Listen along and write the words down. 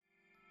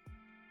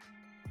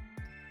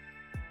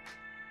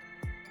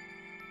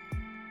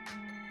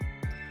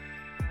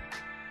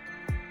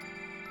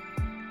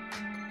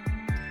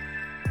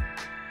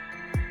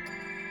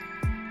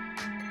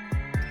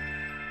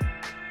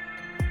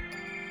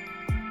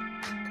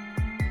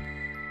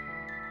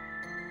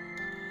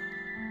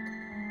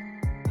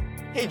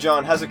Hey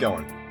John, how's it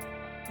going?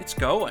 It's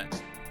going.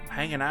 I'm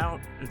hanging out.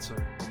 It's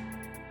a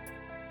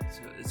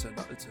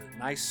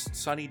nice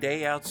sunny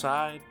day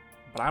outside,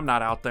 but I'm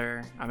not out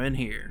there. I'm in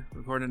here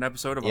recording an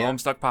episode of a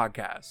Homestuck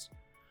podcast.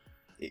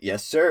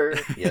 Yes, sir.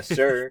 Yes,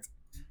 sir.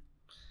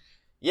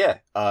 Yeah.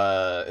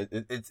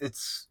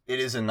 It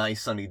is a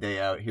nice sunny day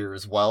out here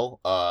as well.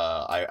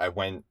 I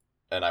went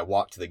and I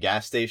walked to the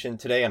gas station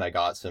today, and I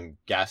got some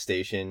gas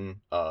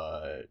station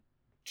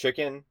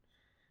chicken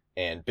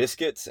and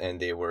biscuits,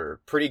 and they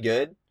were pretty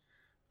good.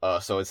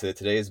 So I'd say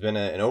today has been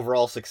an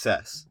overall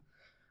success.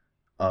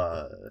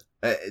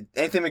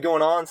 Anything been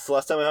going on since the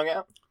last time we hung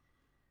out?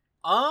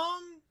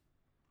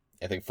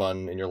 Anything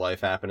fun in your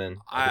life happening?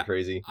 Anything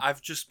crazy?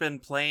 I've just been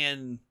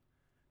playing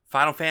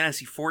Final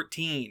Fantasy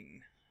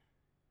 14.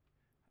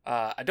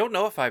 I don't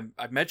know if I've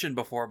mentioned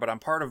before, but I'm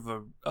part of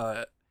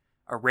a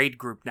raid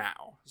group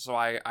now. So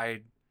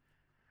I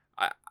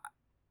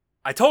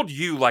told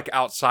you like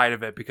outside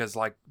of it because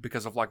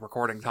of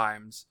recording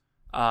times.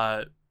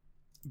 But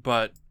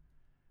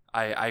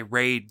I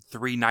raid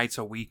 3 nights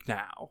a week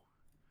now.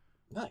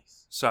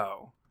 Nice.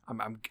 So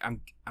I'm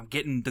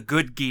getting the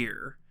good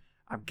gear.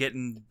 I'm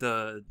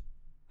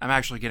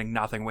actually getting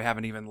nothing. We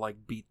haven't even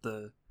beat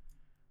the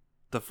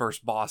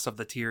first boss of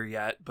the tier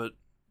yet, but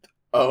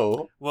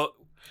well,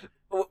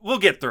 we'll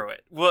get through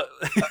it.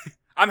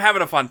 I'm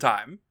having a fun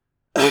time.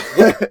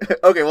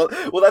 Okay, well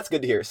that's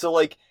good to hear.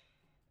 So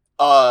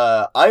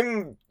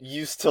I'm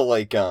used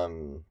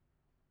to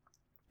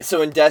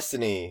so in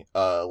Destiny,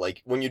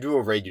 when you do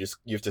a raid, you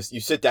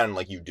sit down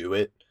and you do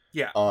it.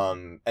 Yeah.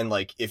 And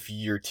if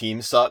your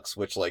team sucks,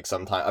 which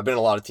sometimes I've been in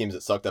a lot of teams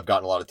that sucked. I've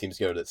gotten a lot of teams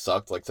together that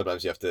sucked.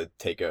 Sometimes you have to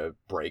take a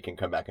break and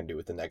come back and do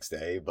it the next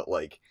day. But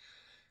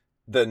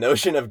the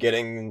notion of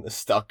getting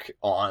stuck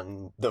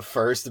on the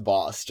first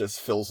boss just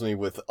fills me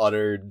with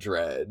utter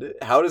dread.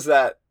 How does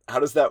that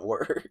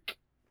work?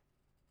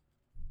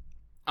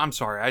 I'm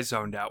sorry, I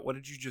zoned out. What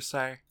did you just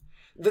say?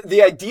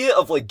 The idea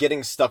of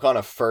getting stuck on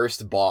a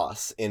first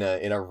boss in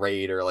a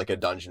raid or a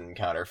dungeon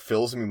encounter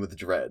fills me with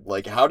dread.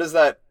 How does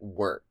that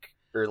work?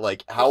 Or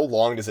how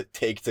long does it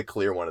take to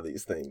clear one of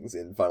these things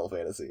in Final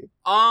Fantasy?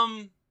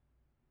 Well,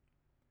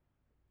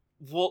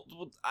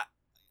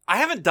 I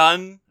haven't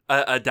done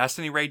a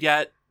Destiny raid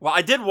yet. Well,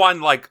 I did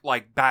one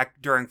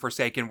back during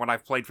Forsaken when I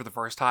played for the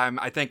first time.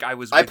 I think I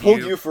was. I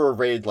pulled you for a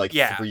raid 3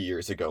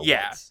 years ago.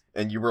 Yeah, once,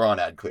 and you were on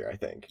ad clear, I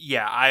think.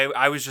 Yeah,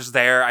 I was just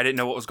there. I didn't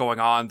know what was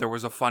going on. There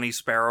was a funny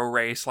sparrow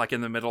race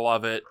in the middle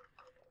of it.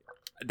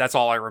 That's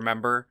all I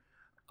remember.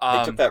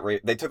 They took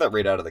that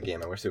raid out of the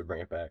game. I wish they would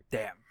bring it back.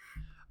 Damn.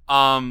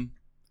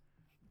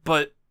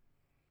 But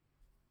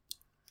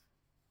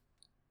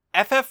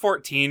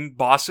FF14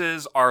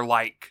 bosses are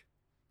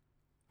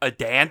a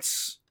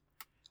dance.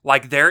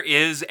 There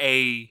is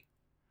a...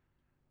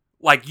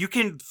 you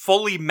can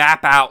fully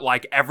map out,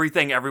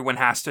 everything everyone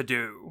has to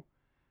do.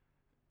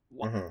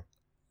 Mm-hmm.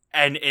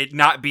 And it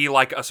not be,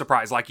 a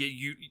surprise.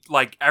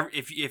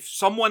 If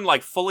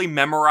someone, fully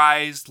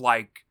memorized,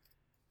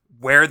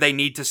 where they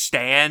need to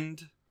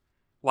stand,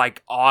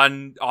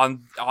 on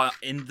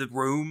in the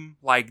room,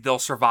 they'll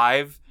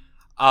survive.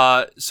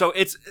 So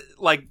it's,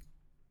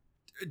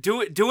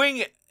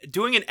 doing an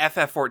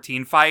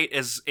FF14 fight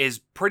is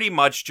pretty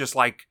much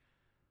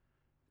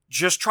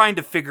just trying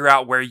to figure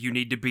out where you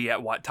need to be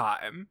at what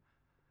time.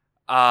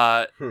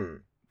 Cause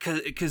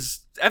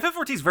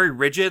FF14 is very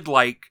rigid,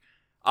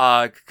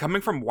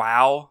 coming from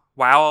WoW,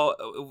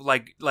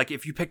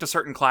 if you picked a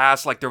certain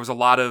class, there was a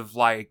lot of,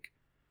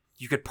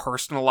 you could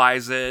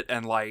personalize it,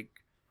 and,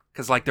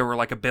 cause, there were,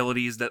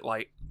 abilities that,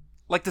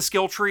 the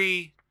skill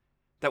tree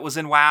that was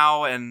in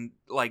WoW, and,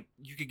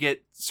 you could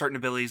get certain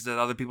abilities that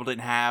other people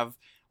didn't have.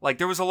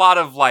 There was a lot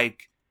of,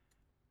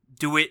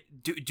 do it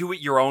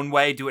your own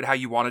way, do it how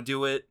you want to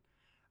do it.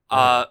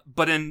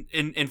 But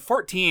in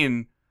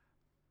 14,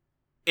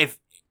 if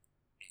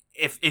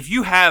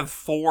you have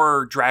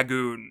 4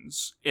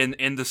 dragoons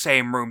in the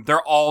same room,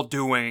 they're all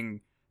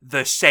doing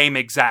the same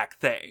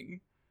exact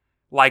thing.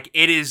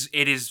 It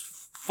is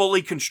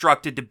fully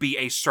constructed to be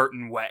a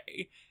certain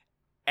way.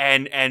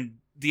 And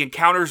the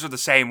encounters are the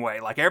same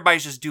way.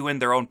 Everybody's just doing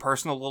their own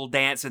personal little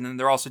dance, and then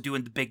they're also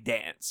doing the big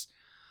dance.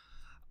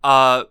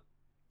 But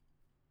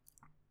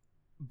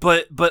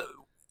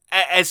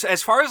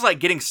as far as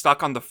getting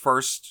stuck on the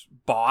first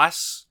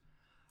boss,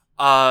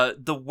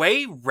 the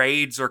way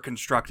raids are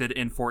constructed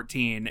in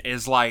 14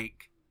 is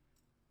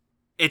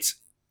it's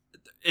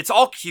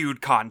all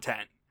queued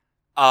content.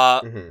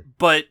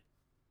 But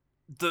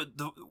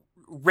the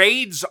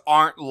raids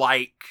aren't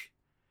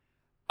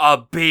a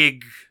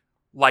big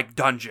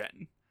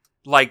dungeon.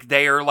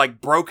 They are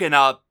broken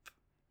up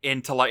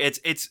into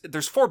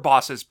there's 4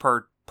 bosses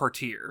per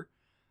tier.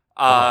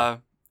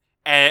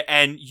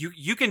 And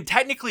you can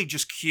technically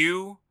just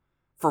queue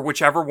for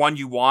whichever one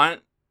you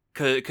want,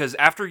 because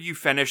after you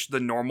finish the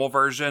normal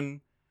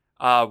version,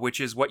 which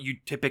is what you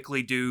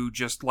typically do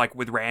just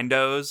with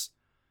randos,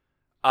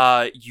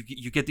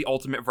 you get the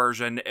ultimate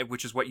version,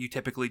 which is what you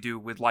typically do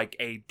with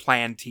a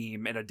planned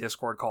team in a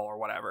Discord call or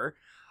whatever.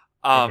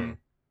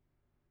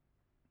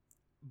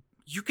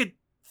 You could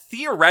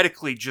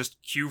theoretically just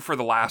queue for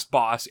the last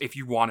boss if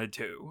you wanted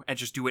to, and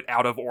just do it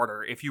out of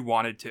order if you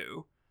wanted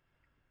to.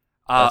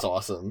 That's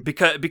awesome.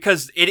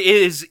 Because it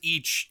is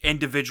each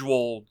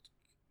individual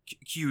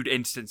queued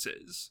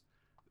instances.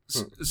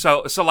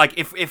 So like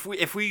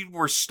if we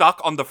were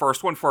stuck on the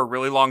first one for a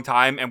really long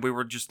time and we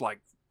were just like,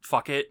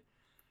 fuck it,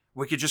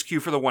 we could just queue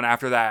for the one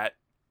after that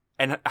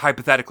and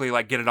hypothetically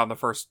like get it on the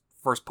first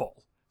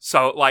pull.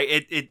 So like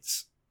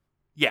it's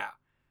yeah.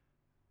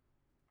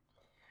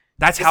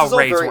 That's how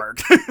raids work.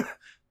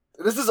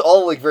 This is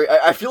all like very.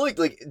 I feel like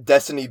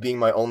Destiny being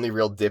my only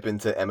real dip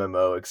into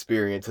MMO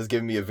experience has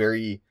given me a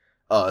very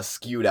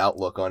skewed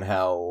outlook on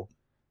how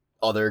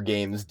other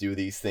games do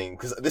these things,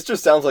 because this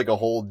just sounds like a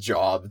whole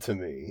job to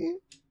me.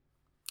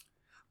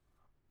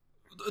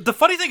 The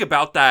funny thing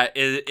about that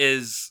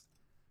is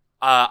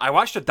I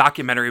watched a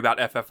documentary about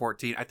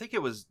FF14. I think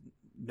it was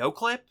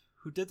NoClip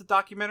who did the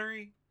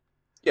documentary.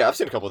 Yeah, I've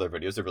seen a couple of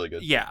their videos. They're really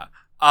good. Yeah.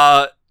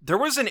 There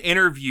was an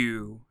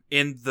interview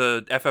in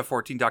the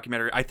FF14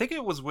 documentary. I think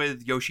it was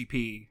with Yoshi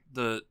P,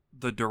 the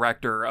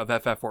director of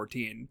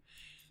FF14.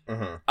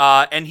 Mm-hmm.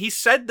 And he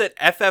said that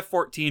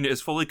FF14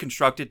 is fully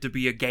constructed to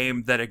be a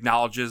game that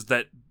acknowledges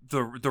that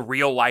the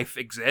real life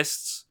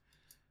exists.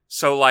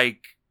 So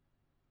like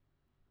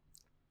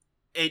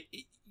it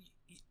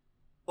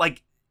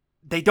like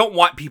they don't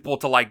want people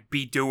to like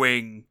be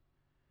doing.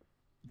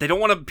 They don't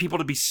want people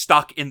to be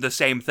stuck in the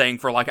same thing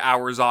for like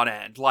hours on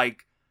end.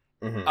 Like,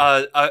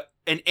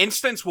 an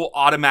instance will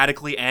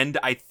automatically end,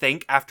 I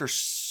think, after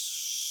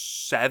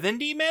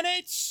 70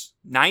 minutes,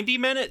 90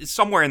 minutes,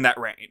 somewhere in that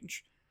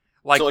range.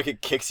 Like, so like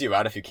it kicks you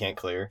out if you can't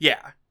clear.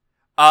 Yeah.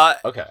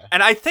 Okay.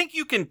 And I think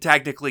you can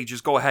technically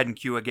just go ahead and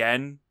queue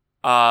again.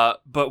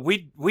 But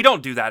we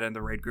don't do that in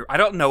the raid group. I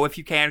don't know if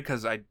you can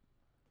because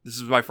this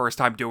is my first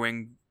time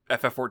doing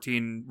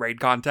FF14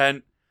 raid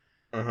content.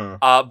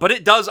 Mm-hmm. But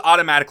it does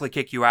automatically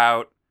kick you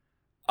out.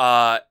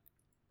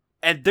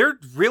 And they're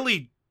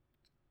really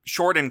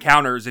short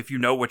encounters if you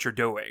know what you're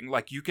doing.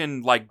 Like, you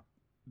can, like,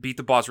 beat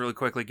the boss really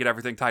quickly, get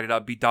everything tidied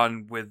up, be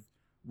done with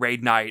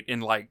raid night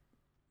in, like,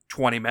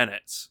 20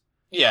 minutes.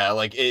 Yeah,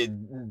 like,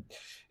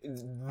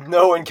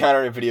 no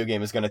encounter in a video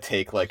game is going to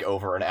take, like,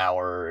 over an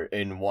hour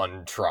in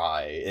one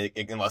try,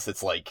 unless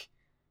it's, like...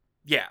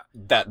 Yeah.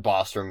 That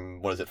boss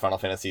from, what is it, Final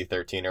Fantasy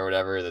 13 or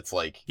whatever, that's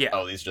like, yeah.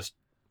 Oh, this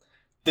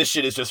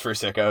shit is just for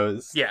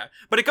sickos. Yeah,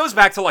 but it goes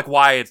back to, like,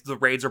 why the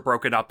raids are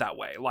broken up that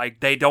way. Like,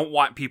 they don't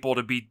want people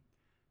to be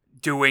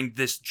doing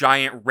this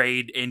giant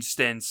raid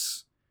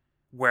instance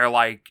where,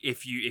 like,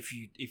 if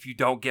you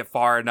don't get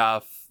far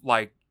enough,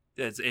 like,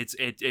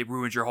 it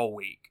ruins your whole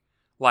week.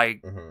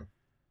 Like,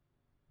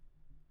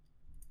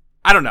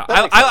 I don't know.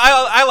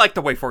 I like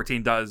the way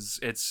 14 does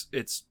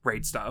its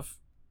raid stuff.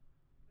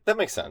 That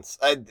makes sense.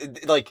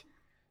 Like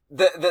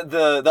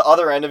the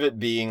other end of it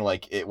being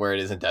like where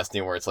it is in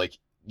Destiny, where it's like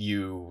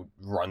you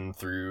run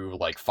through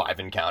like 5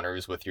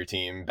 encounters with your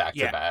team back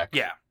to back.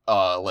 Yeah.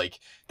 Like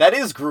that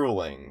is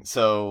grueling.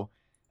 So,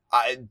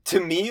 to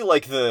me,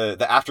 like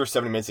the after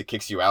 70 minutes it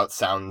kicks you out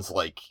sounds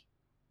like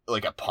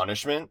a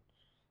punishment.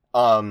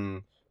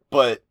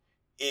 But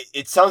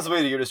it sounds the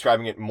way that you're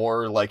describing it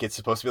more like it's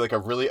supposed to be like a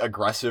really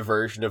aggressive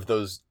version of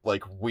those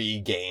like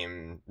Wii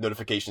game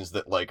notifications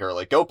that like are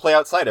like go play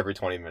outside every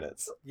 20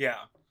 minutes. Yeah.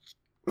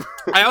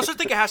 I also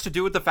think it has to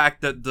do with the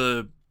fact that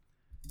the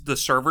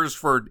servers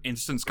for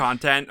instance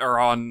content are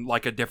on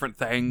like a different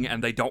thing,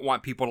 and they don't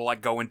want people to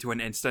like go into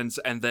an instance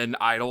and then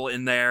idle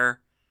in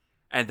there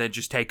and then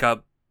just take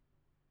up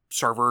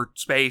server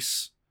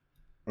space.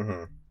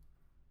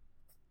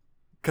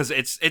 Because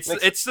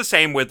it's the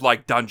same with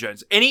like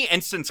dungeons. Any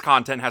instance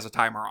content has a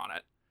timer on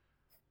it.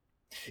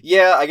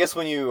 Yeah, I guess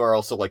when you are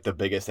also like the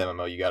biggest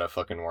MMO, you gotta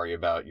fucking worry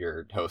about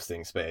your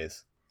hosting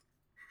space.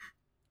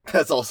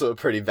 That's also a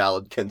pretty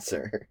valid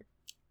concern.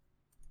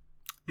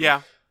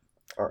 Yeah.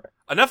 All right.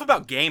 Enough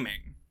about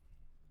gaming.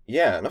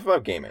 Yeah, enough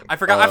about gaming. I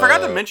forgot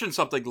to mention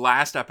something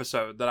last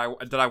episode that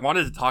I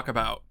wanted to talk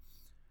about.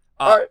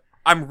 All right.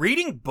 I'm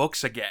reading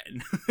books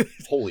again.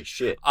 Holy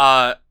shit.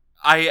 I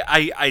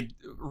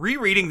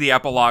rereading the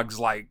epilogues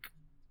like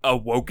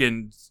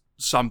awoken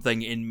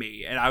something in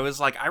me, and I was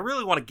like, I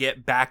really want to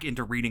get back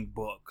into reading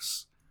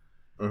books.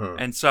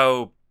 And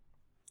so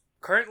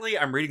currently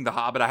I'm reading The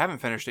Hobbit. I haven't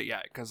finished it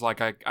yet because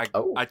like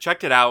I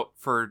checked it out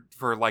for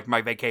like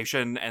my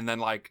vacation, and then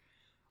like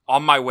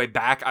on my way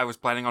back I was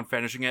planning on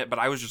finishing it, but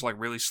I was just like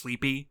really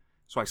sleepy,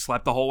 so I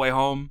slept the whole way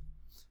home.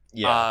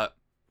 Yeah.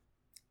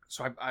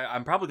 So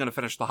I'm probably going to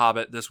finish The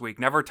Hobbit this week.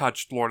 Never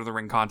touched Lord of the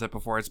Ring content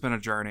before. It's been a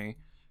journey.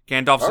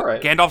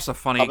 Gandalf's a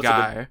funny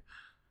guy.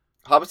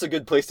 Hobbit's a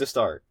good place to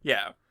start.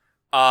 Yeah.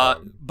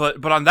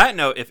 But on that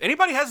note, if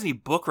anybody has any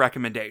book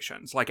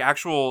recommendations, like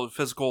actual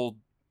physical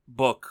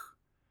book,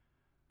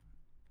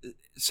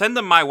 send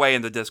them my way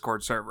in the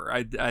Discord server.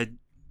 I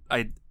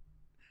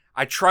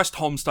trust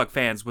Homestuck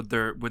fans with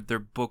their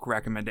book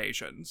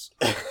recommendations.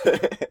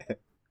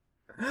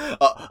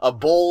 A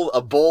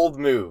bold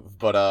move,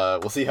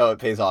 but we'll see how it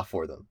pays off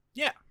for them.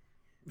 Yeah.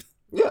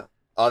 Yeah.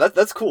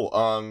 That's cool.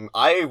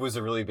 I was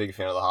a really big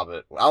fan of The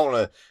Hobbit. I don't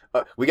want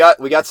to. We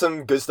got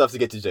some good stuff to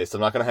get to today, so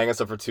I'm not gonna hang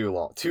us up for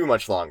too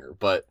much longer.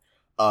 But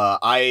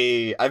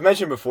I've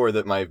mentioned before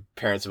that my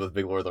parents are both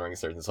big Lord of the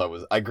Rings fans, and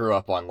so I grew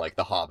up on like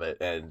The Hobbit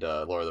and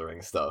Lord of the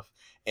Rings stuff,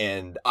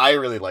 and I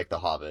really like The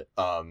Hobbit.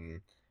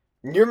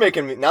 You're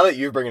making me, now that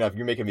you bring it up,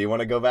 you're making me want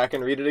to go back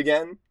and read it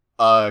again.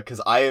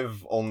 Because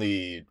I've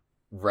only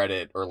read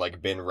it or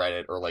like been read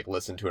it or like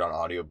listened to it on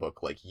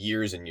audiobook like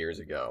years and years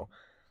ago.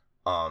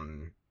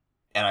 And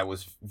I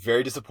was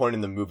very disappointed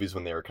in the movies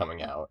when they were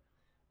coming out.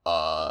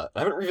 I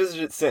haven't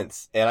revisited it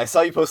since. And I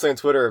saw you posting on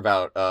Twitter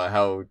about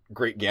how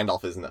great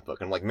Gandalf is in that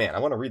book. And I'm like, man, I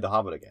want to read The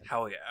Hobbit again.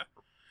 Hell yeah.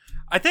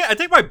 I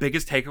think my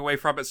biggest takeaway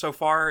from it so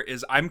far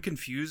is I'm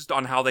confused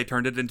on how they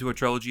turned it into a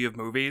trilogy of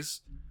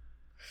movies.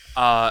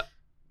 The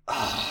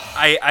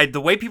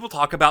way people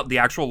talk about the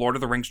actual Lord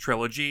of the Rings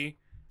trilogy,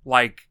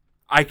 like,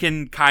 I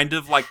can kind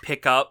of like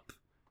pick up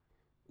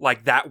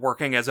like that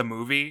working as a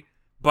movie.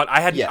 But I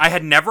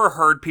had never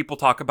heard people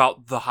talk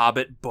about the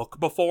Hobbit book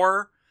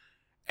before,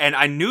 and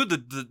I knew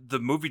the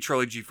movie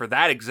trilogy for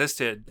that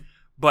existed.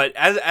 But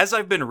as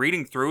I've been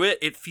reading through it,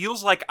 it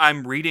feels like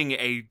I'm reading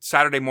a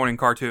Saturday morning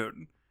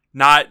cartoon,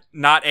 not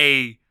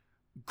a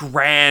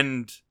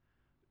grand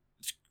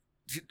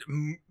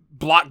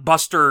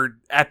blockbuster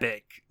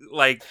epic.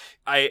 Like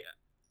I've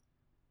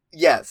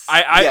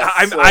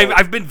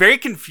been very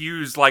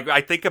confused. Like I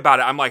think about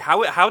it, I'm like,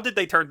 how did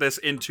they turn this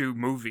into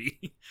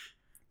movie?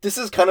 This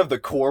is kind of the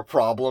core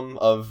problem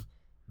of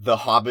the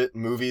Hobbit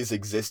movies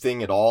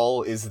existing at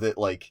all, is that,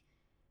 like,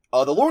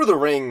 the Lord of the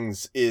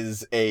Rings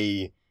is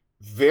a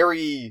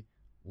very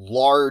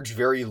large,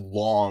 very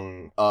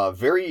long,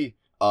 very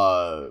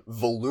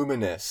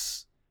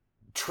voluminous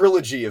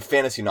trilogy of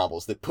fantasy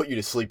novels that put you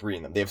to sleep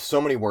reading them. They have so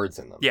many words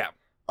in them. Yeah.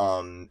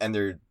 And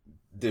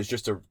there's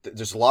just a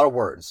lot of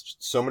words,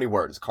 so many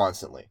words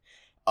constantly.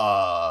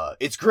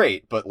 It's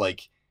great, but,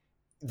 like,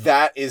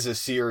 that is a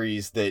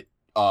series that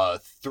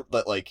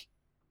like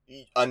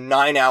a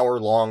 9-hour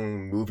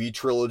long movie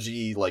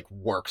trilogy like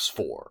works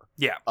for.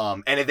 Yeah.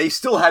 And they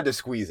still had to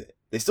squeeze it.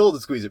 They still had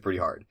to squeeze it pretty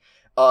hard.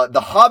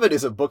 The Hobbit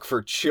is a book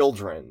for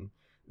children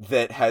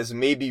that has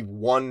maybe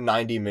one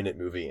 90-minute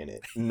movie in it,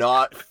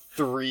 not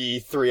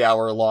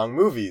 3-hour long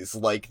movies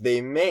like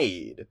they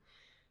made.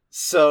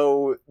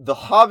 So the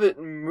Hobbit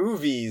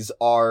movies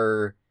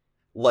are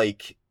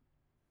like,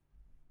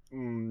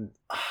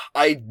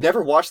 I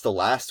never watched the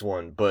last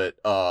one, but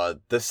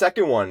the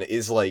second one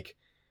is like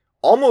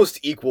almost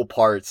equal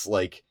parts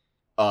like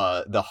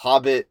the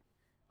Hobbit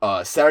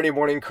Saturday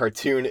morning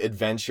cartoon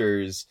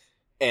adventures,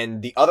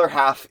 and the other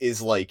half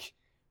is like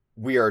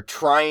we are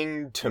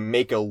trying to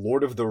make a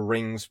Lord of the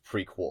Rings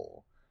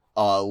prequel.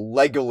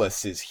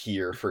 Legolas is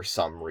here for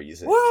some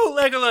reason. Woo,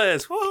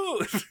 Legolas!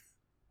 Woo!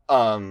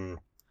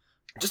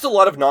 Just a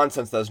lot of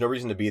nonsense that has no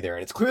reason to be there,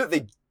 and it's clear that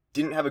they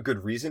didn't have a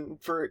good reason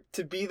for it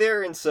to be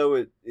there, and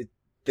so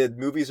the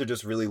movies are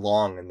just really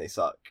long and they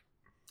suck.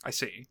 I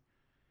see.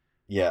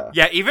 Yeah.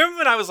 Yeah, even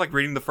when I was like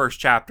reading the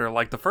first chapter,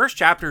 like the first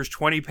chapter is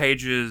 20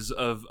 pages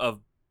of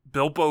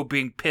Bilbo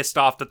being pissed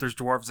off that there's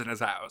dwarves in his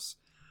house.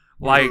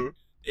 Like,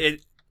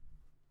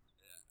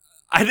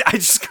 I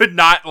just could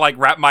not like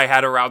wrap my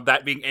head around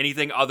that being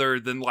anything other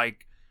than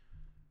like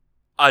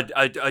a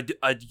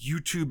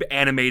YouTube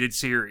animated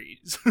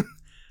series.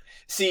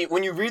 See,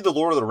 when you read The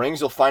Lord of the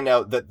Rings, you'll find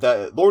out that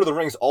the Lord of the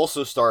Rings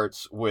also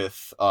starts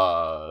with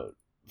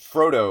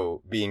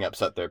Frodo being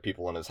upset there are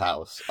people in his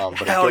house.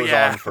 But it goes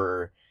on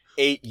for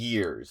 8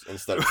 years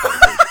instead of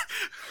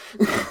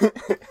 10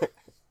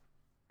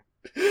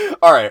 years.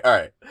 All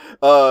right.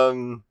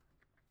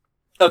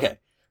 Okay.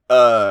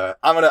 I'm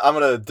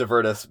gonna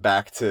divert us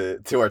back to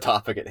our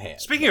topic at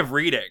hand. Speaking of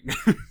reading,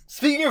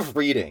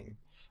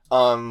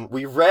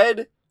 we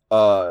read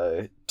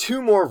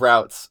 2 more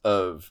routes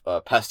of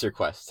Pester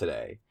Quest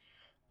today.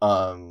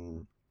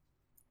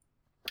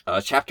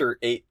 Chapter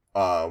 8,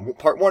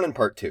 part 1 and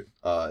part 2.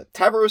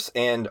 Tavros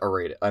and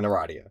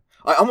Aradia.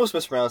 I almost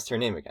mispronounced her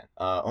name again.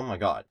 Oh my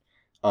god.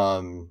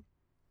 Not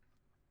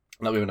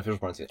even official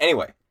pronunciation.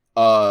 Anyway,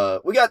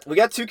 we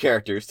got 2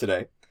 characters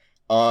today.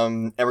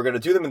 And we're gonna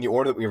do them in the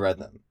order that we read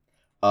them.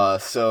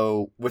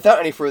 So without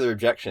any further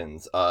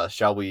objections,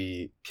 shall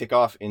we kick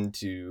off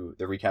into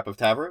the recap of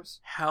Tavros?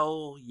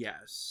 Hell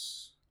yes.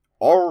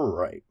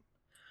 Alright.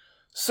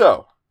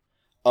 So,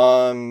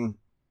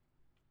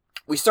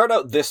 we start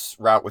out this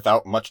route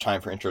without much time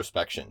for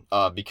introspection,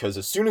 because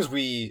as soon as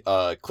we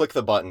click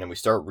the button and we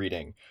start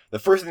reading, the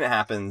first thing that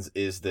happens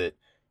is that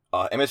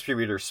MSP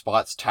Reader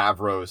spots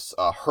Tavros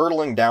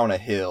hurtling down a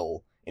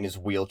hill in his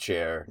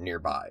wheelchair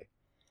nearby.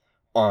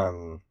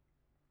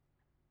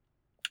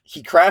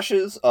 He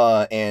crashes,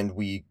 and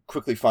we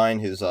quickly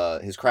find his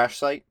crash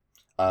site,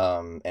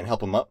 and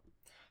help him up.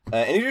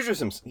 And he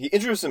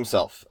introduces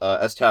himself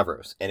as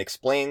Tavros and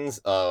explains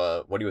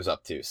what he was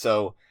up to.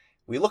 So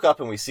we look up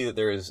and we see that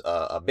there is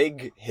a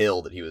big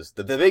hill that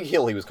the big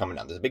hill he was coming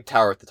down. There's a big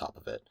tower at the top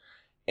of it.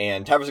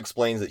 And Tavros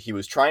explains that he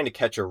was trying to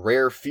catch a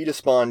rare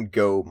fetus-spawn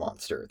go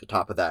monster at the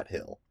top of that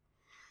hill.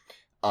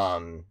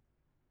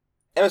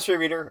 Emissary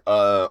Reader,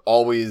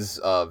 always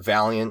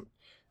valiant,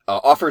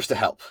 offers to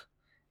help,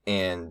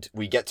 and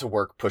we get to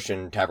work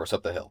pushing Tavros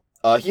up the hill.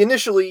 He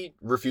initially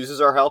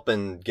refuses our help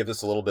and gives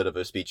us a little bit of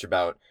a speech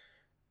about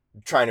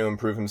trying to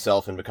improve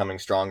himself and becoming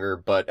stronger,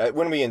 but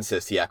when we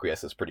insist, he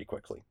acquiesces pretty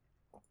quickly.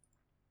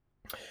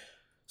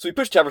 So we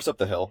push Tavros up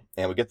the hill,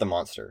 and we get the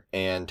monster,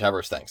 and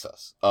Tavros thanks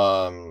us.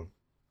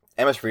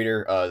 MS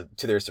Reader,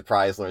 to their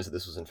surprise, learns that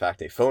this was in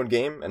fact a phone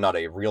game and not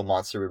a real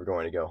monster we were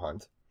going to go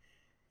hunt.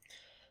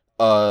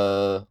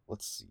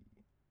 Let's see.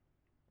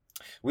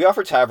 We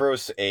offer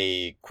Tavros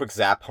a quick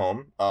zap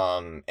home,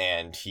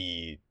 and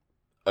he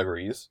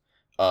agrees.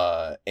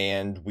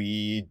 And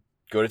we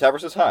go to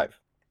Tavros' hive.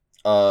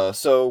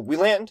 So we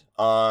land,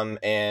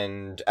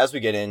 and as we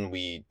get in,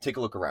 we take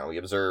a look around. We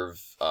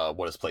observe,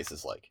 what his place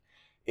is like.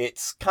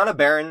 It's kind of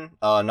barren,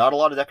 not a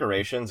lot of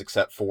decorations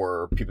except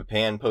for Pupa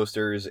Pan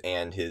posters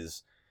and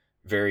his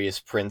various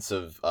prints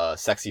of,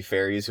 sexy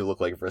fairies who look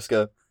like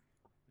Vriska.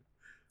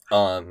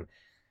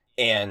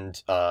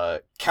 And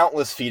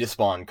countless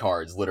Feedaspawn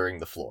cards littering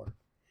the floor.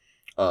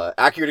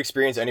 Accurate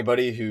experience,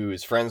 anybody who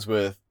is friends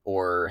with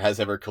or has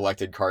ever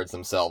collected cards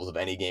themselves of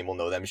any game will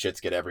know them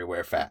shits get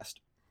everywhere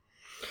fast.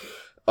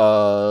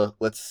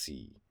 Let's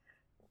see.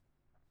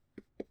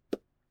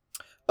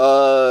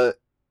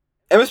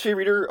 MSP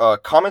Reader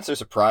comments their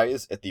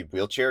surprise at the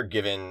wheelchair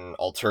given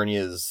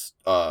Alternia's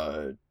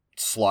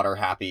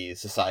slaughter-happy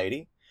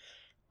society.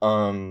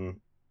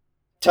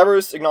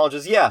 Tavros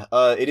acknowledges,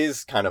 it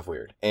is kind of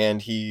weird,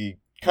 and he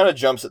kind of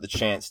jumps at the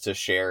chance to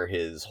share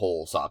his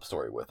whole sob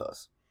story with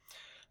us.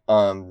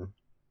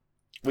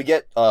 We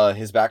get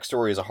his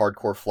backstory as a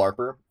hardcore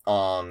flarper,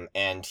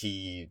 and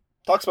he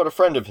talks about a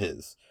friend of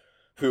his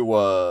who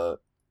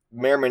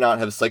may or may not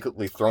have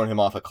cyclically thrown him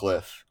off a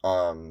cliff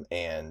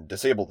and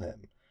disabled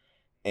him,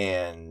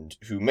 and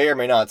who may or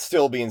may not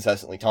still be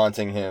incessantly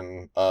taunting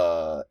him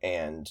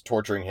and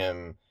torturing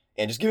him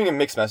and just giving him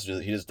mixed messages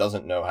that he just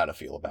doesn't know how to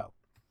feel about.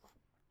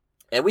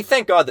 And we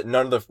thank God that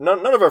none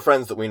of our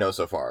friends that we know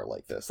so far are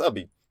like this. That'd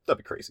be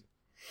crazy.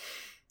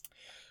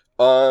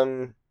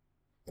 Tavros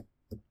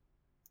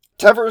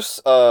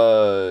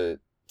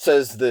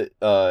says that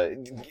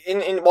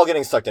while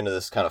getting sucked into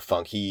this kind of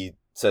funk, he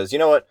says, you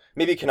know what?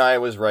 Maybe Kanaya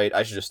was right.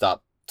 I should just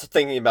stop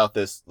thinking about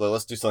this.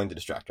 Let's do something to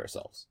distract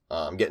ourselves.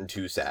 I'm getting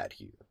too sad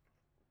here.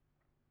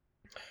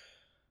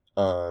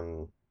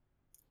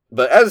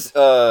 But as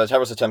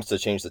Tavros attempts to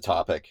change the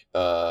topic,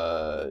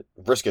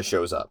 Vriska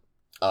shows up.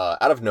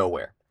 Out of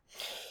nowhere.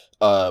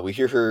 We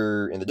hear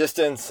her in the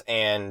distance,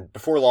 and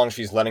before long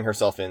she's letting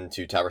herself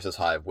into Tavros'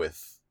 hive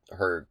with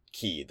her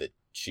key that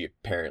she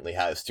apparently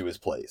has to his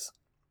place.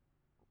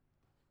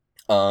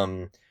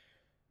 So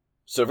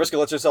Vriska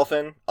lets herself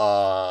in,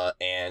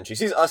 and she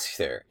sees us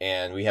there,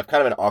 and we have kind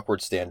of an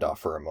awkward standoff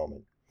for a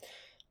moment.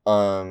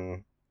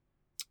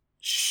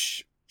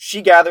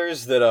 She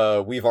gathers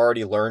that we've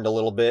already learned a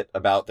little bit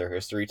about their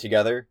history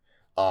together.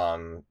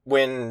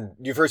 When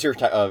you first hear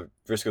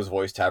Vriska's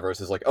voice, Tavros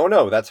is like, oh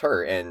no, that's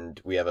her,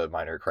 and we have a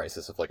minor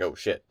crisis of like, oh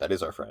shit, that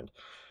is our friend.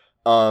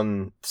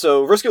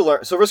 So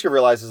Vriska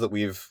realizes that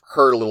we've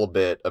heard a little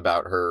bit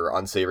about her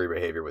unsavory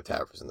behavior with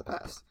Tavros in the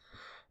past.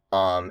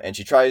 And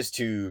she tries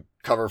to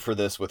cover for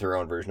this with her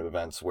own version of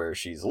events, where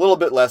she's a little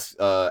bit less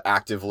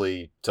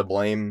actively to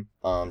blame,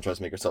 tries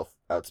to make herself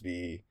out to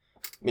be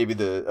maybe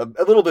a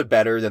little bit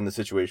better than the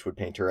situation would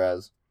paint her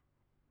as.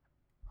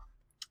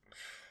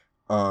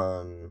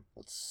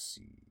 Let's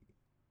see.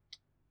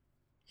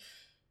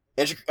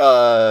 And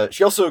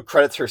she also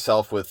credits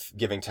herself with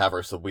giving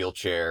Tavros a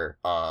wheelchair,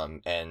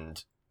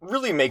 and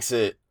really makes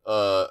it,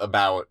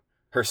 about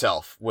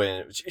herself.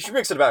 When she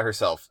makes it about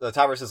herself,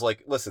 Tavros is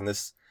like, listen,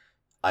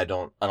 I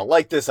don't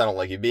like this, I don't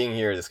like you being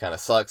here, this kind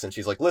of sucks, and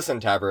she's like, listen,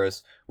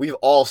 Tavros, we've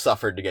all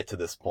suffered to get to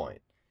this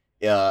point.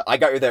 I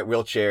got you that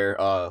wheelchair,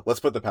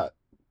 let's put the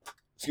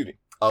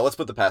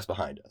past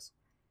behind us.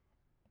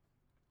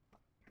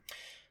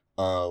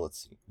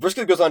 Let's see.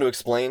 Vriska goes on to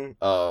explain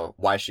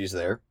why she's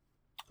there.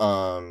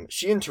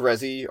 She and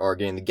Terezi are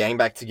getting the gang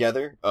back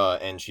together,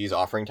 and she's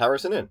offering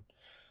Tavros an in.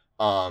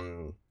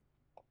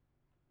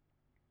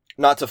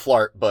 Not to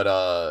flirt,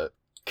 but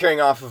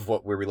carrying off of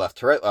where we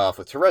left off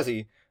with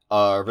Terezi,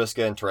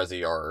 Vriska and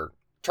Terezi are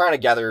trying to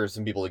gather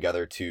some people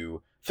together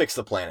to fix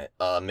the planet,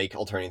 make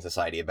Alternian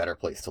society a better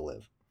place to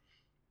live.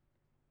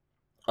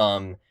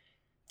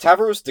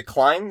 Tavros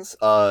declines,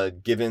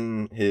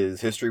 given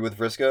his history with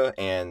Vriska,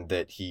 and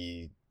that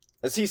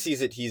as he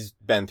sees it, he's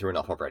been through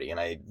enough already, and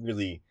I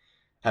really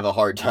have a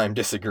hard time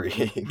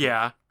disagreeing.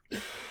 Yeah.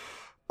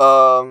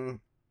 Vriska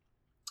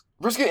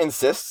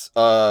insists,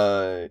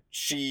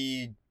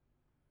 she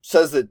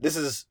says that this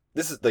is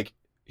like,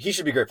 he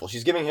should be grateful.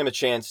 She's giving him a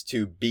chance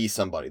to be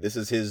somebody. This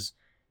is his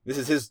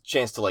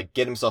chance to, like,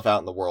 get himself out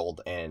in the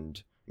world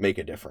and make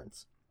a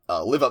difference.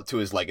 Live up to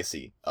his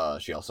legacy,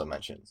 she also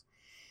mentions.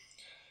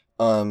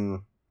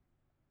 Tavros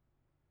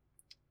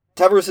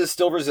is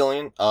still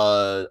resilient,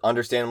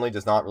 understandably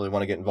does not really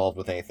want to get involved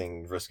with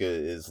anything Vriska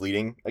is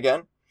leading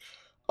again.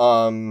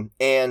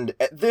 And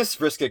at this,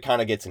 Vriska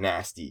kind of gets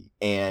nasty,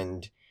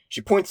 and she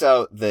points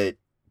out that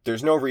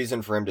there's no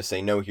reason for him to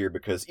say no here,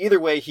 because either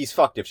way, he's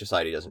fucked if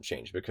society doesn't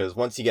change. Because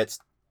once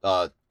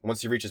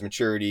he reaches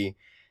maturity,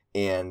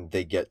 and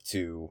they get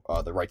to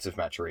the rites of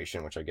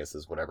maturation, which I guess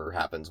is whatever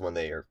happens when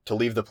they are to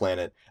leave the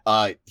planet,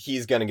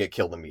 he's gonna get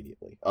killed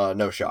immediately.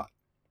 No shot.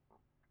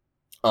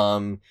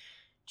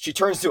 She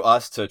turns to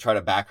us to try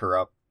to back her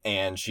up,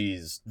 and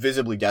she's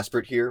visibly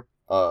desperate here,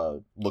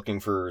 looking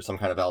for some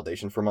kind of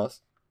validation from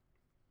us.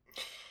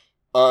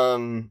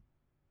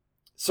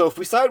 So if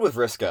we side with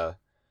Vriska,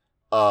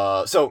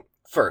 so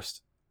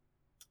first,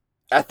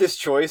 at this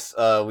choice,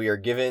 we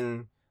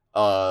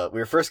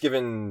are first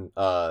given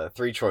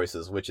 3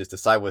 choices, which is to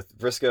side with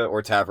Vriska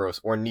or Tavros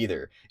or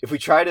neither. If we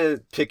try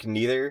to pick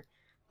neither,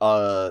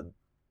 the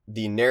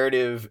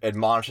narrative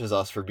admonishes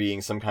us for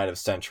being some kind of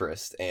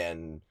centrist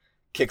and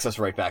kicks us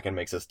right back and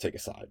makes us take a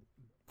side.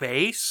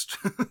 Based?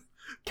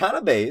 Kind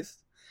of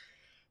based.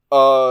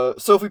 So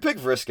if we pick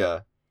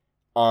Vriska,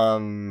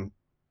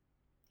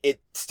 it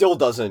still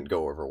doesn't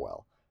go over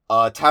well.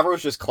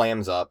 Tavros just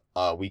clams up,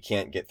 we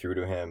can't get through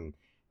to him,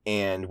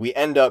 and we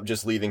end up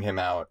just leaving him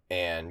out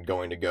and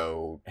going to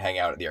go hang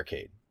out at the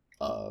arcade,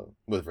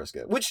 with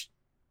Vriska, which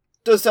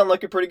does sound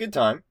like a pretty good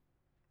time.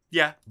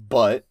 Yeah.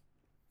 But,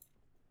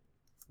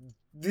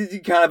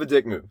 kind of a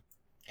dick move.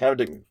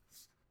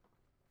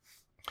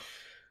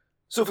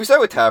 So if we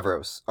start with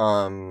Tavros,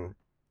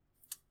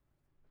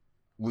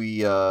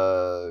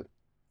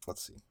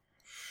 let's see.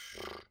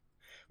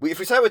 If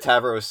we start with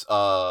Tavros,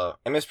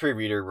 MS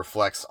Pre-Reader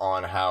reflects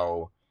on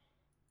how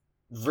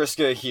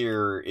Vriska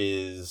here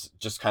is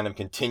just kind of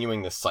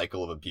continuing the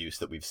cycle of abuse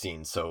that we've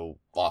seen so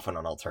often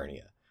on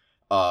Alternia.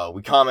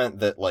 We comment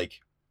that,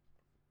 like,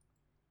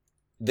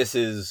 this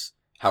is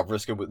how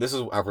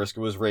Vriska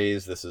was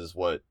raised, this is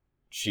what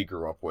she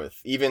grew up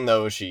with. Even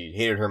though she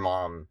hated her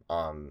mom,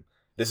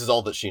 this is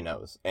all that she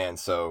knows. And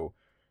so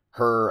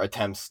her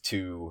attempts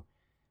to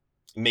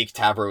make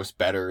Tavros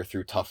better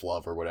through tough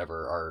love or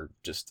whatever are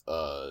just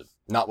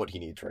not what he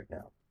needs right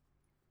now.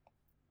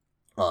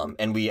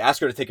 And we ask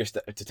her to take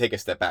a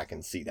step back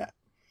and see that.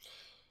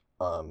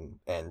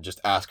 And just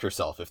ask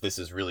herself if this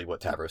is really what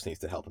Tavros needs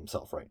to help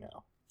himself right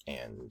now.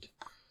 And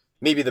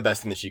maybe the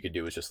best thing that she could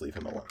do is just leave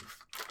him alone.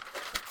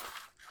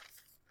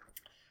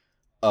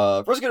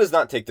 Vriska does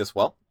not take this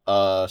well.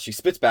 She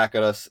spits back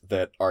at us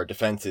that our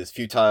defense is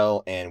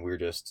futile and we're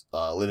just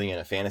living in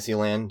a fantasy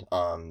land.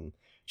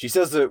 She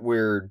says that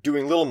we're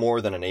doing little more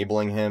than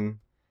enabling him,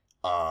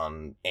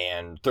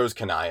 and throws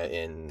Kanaya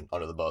in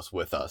under the bus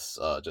with us,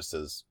 just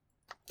as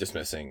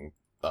dismissively.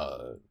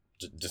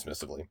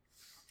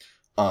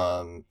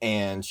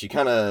 And she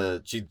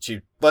throws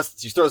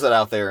that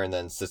out there and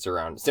then stands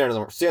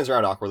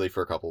around awkwardly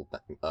for a couple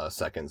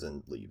seconds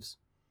and leaves.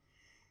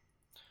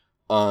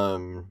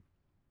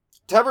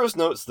 Tavros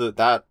notes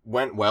that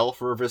went well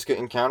for a Vriska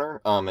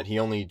encounter, and he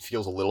only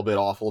feels a little bit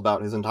awful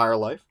about his entire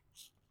life.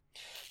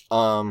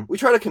 We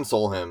try to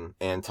console him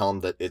and tell him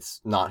that it's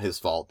not his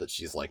fault that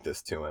she's like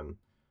this to him.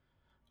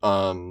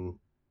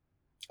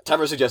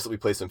 Tavros suggests that we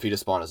play some Fetus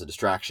Spawn as a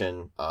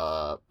distraction,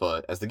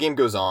 but as the game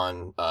goes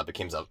on,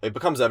 it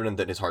becomes evident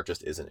that his heart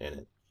just isn't in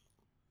it.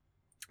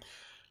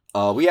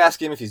 We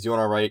ask him if he's doing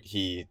alright.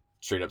 He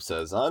straight up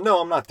says, no,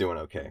 I'm not doing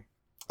okay.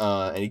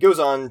 And he goes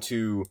on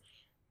to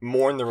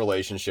mourn the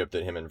relationship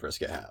that him and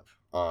Vriska have.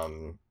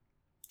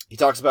 He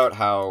talks about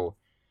how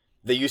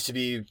they used to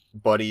be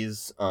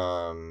buddies,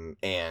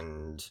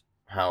 and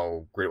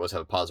how great it was to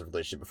have a positive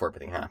relationship before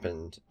everything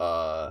happened.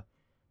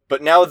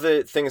 But now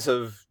that things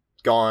have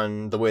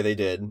gone the way they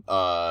did,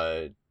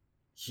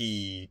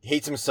 he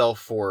hates himself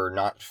for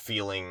not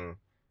feeling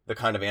the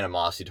kind of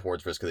animosity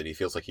towards Vriska that he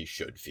feels like he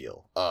should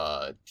feel.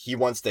 He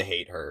wants to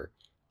hate her,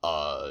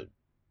 but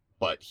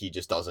he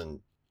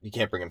can't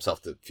bring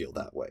himself to feel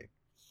that way.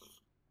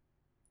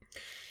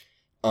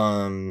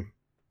 Let's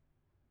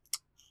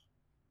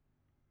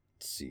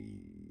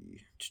see.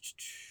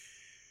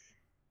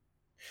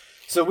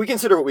 So we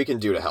consider what we can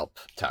do to help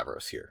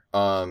Tavros here.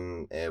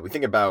 We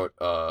think about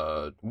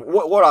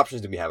what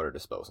options do we have at our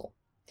disposal.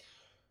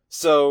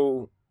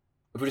 So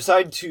if we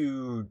decide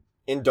to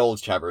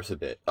indulge Tavros a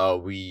bit,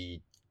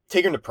 we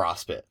take him to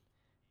Prospit,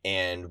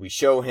 and we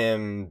show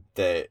him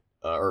that,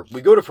 or we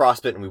go to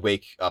Prospit and we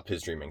wake up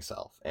his dreaming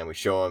self, and we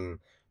show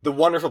him the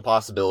wonderful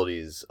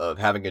possibilities of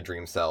having a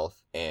dream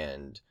self,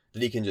 and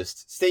that he can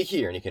just stay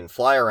here and he can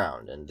fly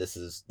around, and this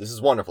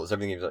is wonderful. It's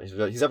everything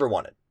he's ever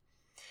wanted.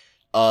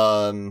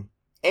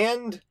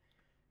 And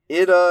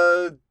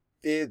the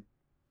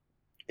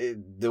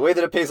way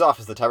that it pays off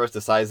is that Tavros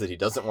decides that he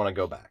doesn't want to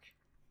go back,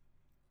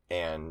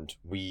 and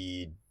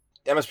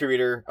MSP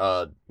Reader,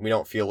 we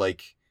don't feel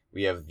like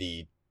we have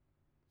the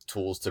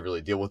tools to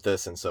really deal with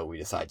this, and so we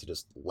decide to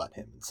just let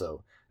him.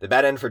 So the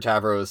bad end for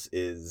Tavros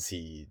is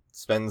he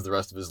spends the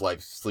rest of his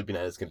life sleeping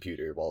at his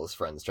computer while his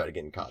friends try to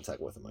get in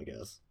contact with him, I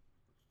guess.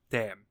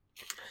 Damn.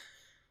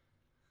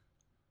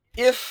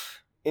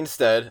 If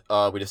instead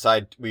we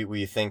decide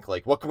we think,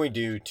 like, what can we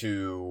do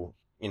to,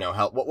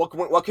 help?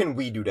 What can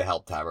we do to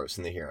help Tavros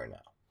in the here and now?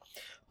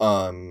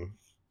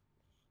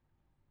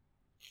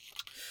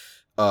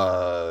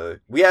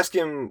 we ask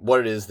him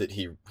what it is that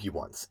he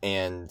wants,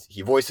 and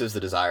he voices the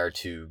desire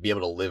to be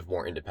able to live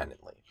more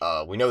independently.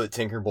 We know that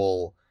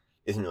Tinkerbell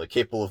isn't really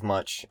capable of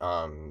much,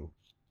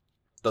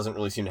 doesn't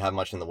really seem to have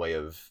much in the way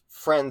of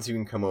friends who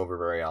can come over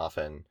very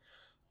often,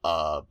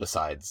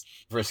 besides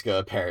Vriska,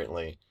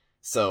 apparently.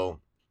 So,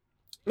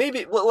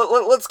 maybe,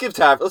 let's make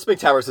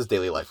Tavros'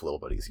 daily life a little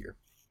bit easier.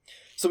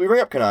 So we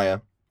bring up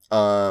Kanaya,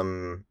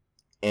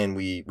 and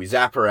we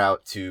zap her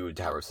out to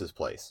Tavros'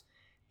 place.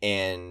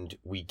 And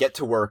we get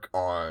to work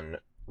on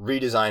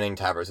redesigning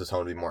Tavros'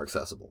 home to be more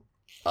accessible.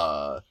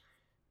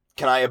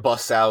 Kanaya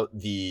busts out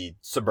the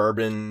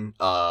suburban,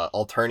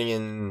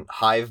 Alternian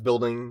hive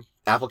building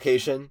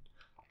application.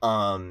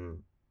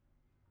 And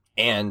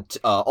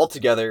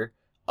altogether,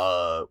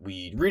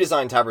 we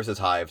redesign Tavros'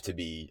 hive to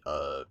be,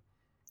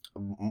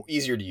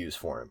 easier to use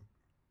for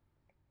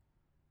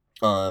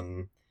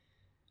him.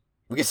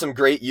 We get some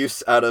great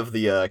use out of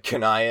the,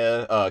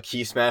 Kanaya,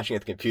 key smashing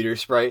at the computer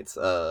sprites.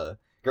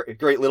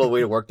 Great little way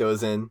to work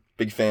those in.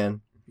 Big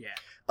fan. Yeah.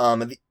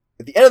 At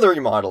the end of the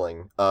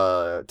remodeling,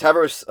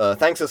 Tavros,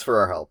 thanks us for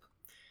our help.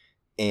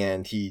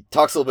 And he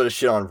talks a little bit of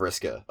shit on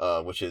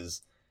Vriska, which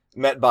is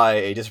met by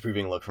a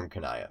disapproving look from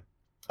Kanaya.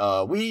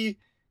 We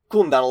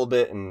cool him down a little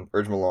bit and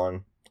urge him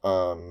along.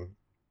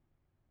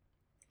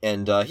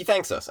 And he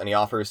thanks us, and he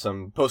offers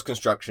some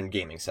post-construction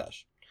gaming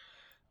sesh.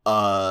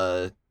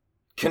 Kanaya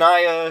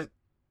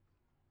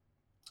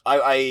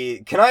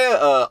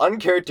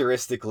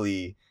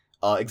uncharacteristically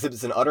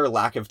exhibits an utter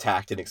lack of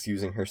tact in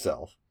excusing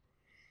herself.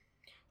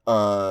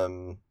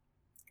 And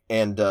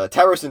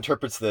Tavros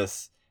interprets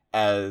this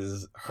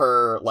as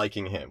her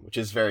liking him, which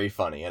is very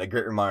funny, and a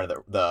great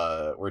reminder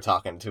that we're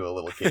talking to a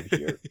little kid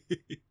here.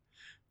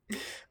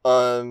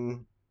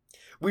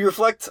 We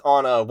reflect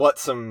on what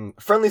some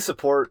friendly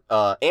support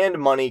and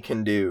money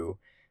can do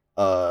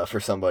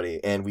for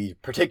somebody, and we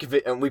partake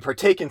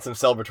in some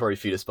celebratory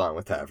fetus bond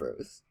with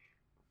Tavros.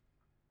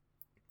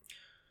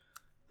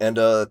 And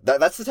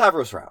that's the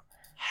Tavros route.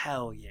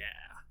 Hell yeah.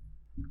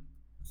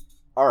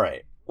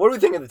 Alright. What do we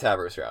think of the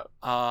Tavros route?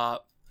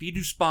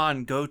 Fetus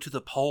spawn go to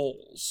the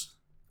polls.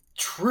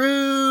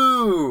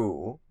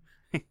 True!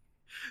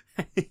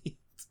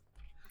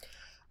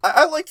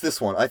 I liked this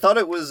one. I thought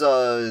it was,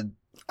 I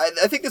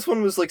think this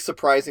one was, like,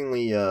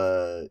 surprisingly,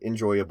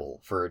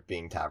 enjoyable for it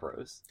being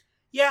Tavros.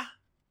 Yeah.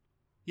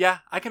 Yeah,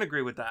 I can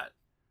agree with that.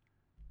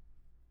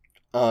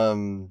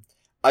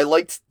 I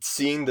liked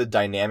seeing the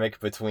dynamic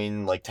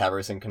between, like,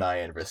 Tavros and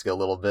Kanaya and Vriska a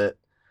little bit.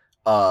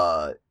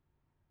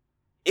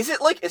 Is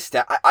it, like,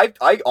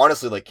 I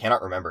honestly, like,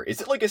 cannot remember.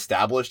 Is it, like,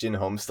 established in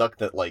Homestuck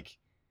that, like,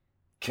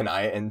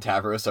 Kanaya and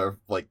Tavros are,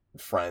 like,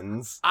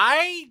 friends?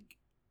 I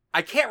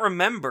can't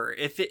remember.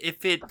 If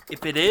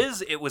it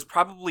is, it was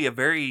probably a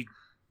very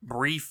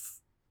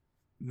brief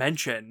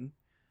mention.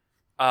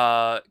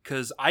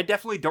 Because I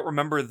definitely don't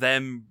remember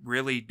them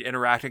really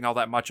interacting all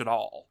that much at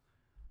all.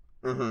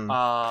 Mm-hmm.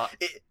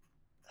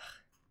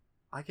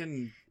 I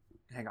can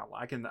hang on.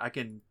 I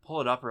can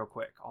pull it up real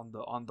quick on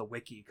the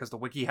wiki, because the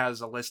wiki has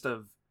a list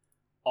of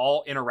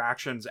all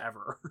interactions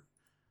ever.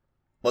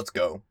 Let's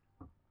go.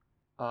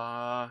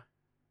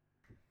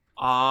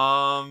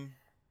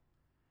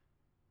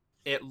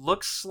 It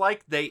looks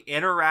like they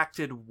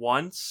interacted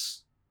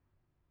once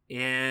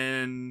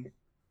in.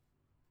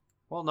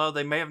 Well, no,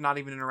 they may have not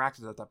even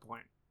interacted at that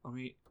point. Let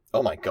me.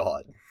 Oh my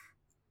god.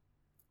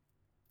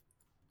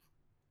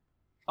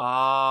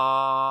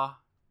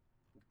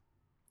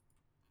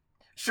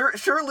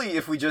 Surely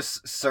if we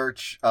just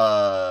search,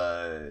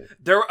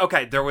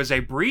 There was a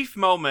brief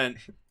moment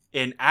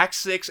in Act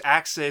 6,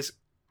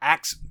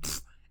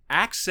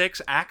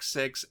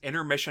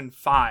 Intermission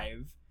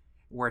 5,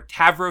 where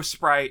Tavros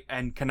Sprite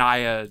and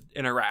Kanaya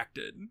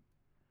interacted.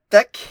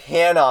 That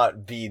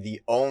cannot be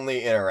the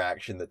only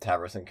interaction that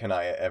Tavros and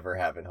Kanaya ever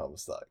have in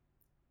Homestuck.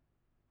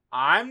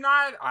 I'm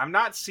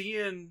not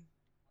seeing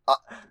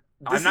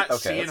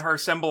seeing her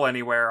symbol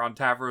anywhere on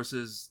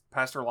Tavros's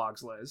Pester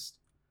Logs list.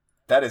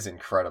 That is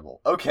incredible.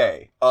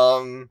 Okay.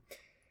 Alright,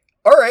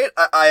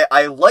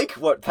 I like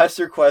what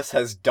PesterQuest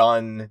has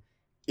done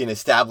in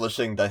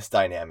establishing this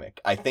dynamic.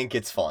 I think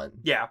it's fun.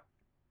 Yeah.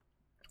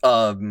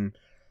 Now,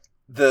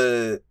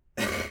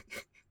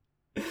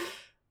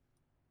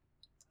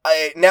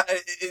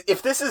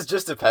 if this is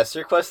just a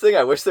PesterQuest thing,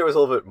 I wish there was a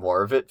little bit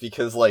more of it,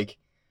 because, like,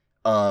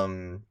 that's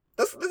kind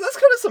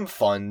of some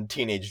fun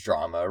teenage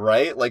drama,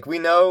 right? Like, we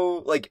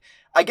know, like,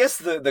 I guess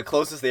the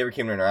closest they ever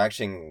came to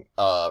interacting,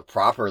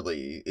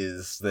 properly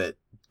is that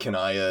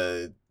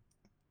Kanaya,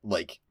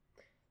 like,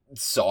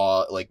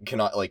 saw,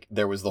 like,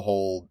 there was the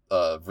whole,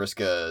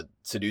 Vriska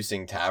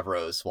seducing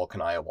Tavros while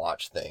Kanaya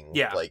watched thing.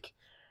 Yeah. Like,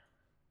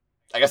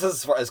 I guess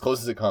that's as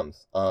close as it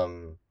comes.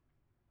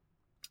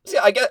 So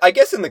yeah, I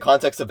guess in the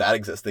context of that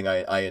existing,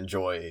 I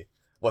enjoy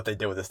what they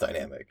did with this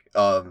dynamic.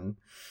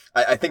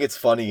 I think it's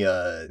funny,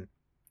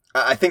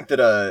 I think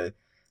that,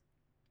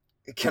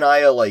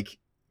 Kanaya, like,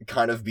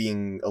 kind of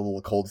being a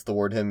little cold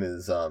towards him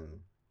is,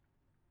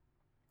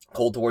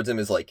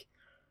 like,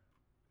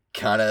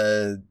 kind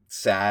of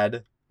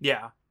sad.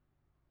 Yeah.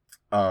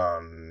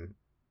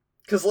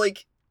 'Cause,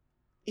 like,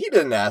 He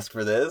didn't ask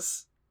for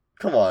this.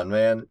 Come on,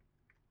 man.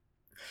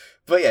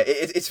 But yeah,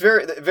 it's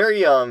very,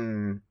 very,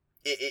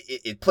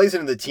 it plays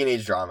into the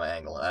teenage drama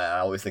angle. I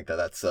always think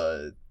that's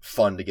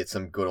fun to get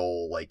some good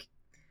old, like,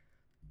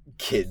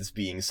 kids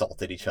being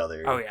salted at each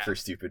other for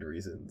stupid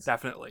reasons.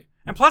 Definitely.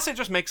 And plus it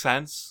just makes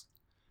sense,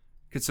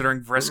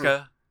 considering Vriska.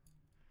 Mm-hmm.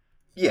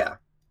 Yeah.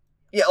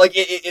 Yeah, like,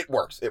 it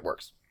works. It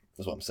works,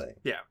 is what I'm saying.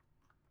 Yeah.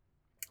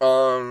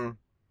 I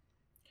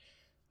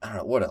don't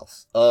know, what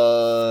else?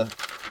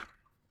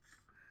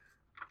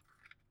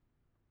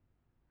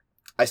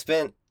 I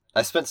spent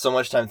so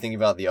much time thinking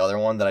about the other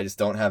one that I just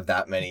don't have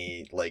that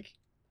many, like,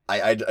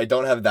 I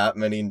don't have that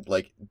many,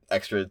 like,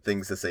 extra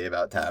things to say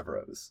about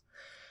Tavros.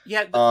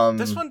 Yeah,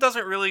 this one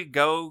doesn't really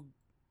go,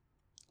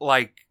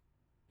 like,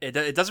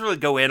 it doesn't really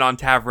go in on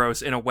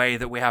Tavros in a way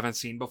that we haven't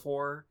seen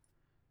before.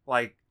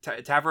 Like,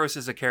 Tavros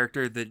is a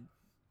character that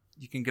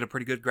you can get a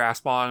pretty good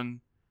grasp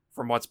on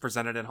from what's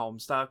presented in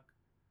Homestuck.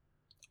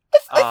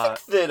 I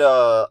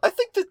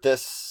think that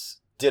this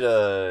did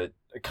a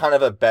kind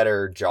of a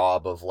better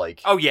job of,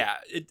 like... Oh, yeah,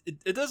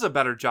 it does a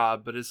better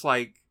job, but it's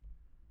like,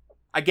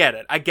 I get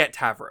it. I get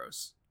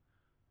Tavros.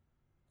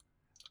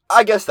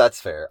 I guess that's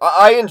fair.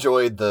 I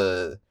enjoyed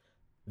the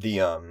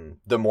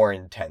more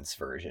intense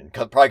version,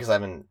 probably because I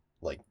haven't,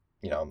 like,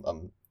 you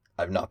know,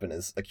 I've not been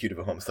as acute of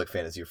a Homestuck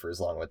fan as you for as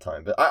long of a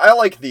time, but I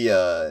like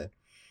I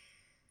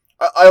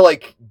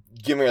like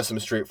giving us some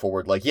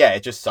straightforward, like, yeah,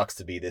 it just sucks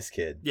to be this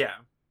kid. Yeah.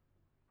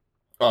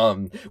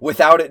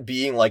 Without it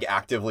being, like,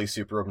 actively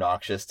super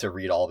obnoxious to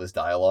read all of his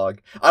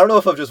dialogue. I don't know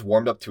if I've just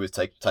warmed up to his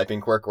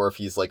typing quirk or if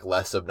he's, like,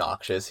 less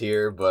obnoxious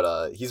here,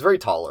 but he's very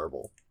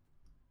tolerable.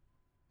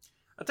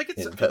 I think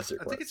it's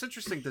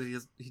interesting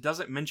that he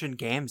doesn't mention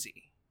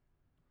Gamzee.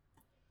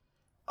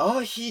 Oh,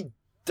 he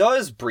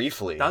does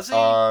briefly. Does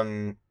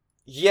he?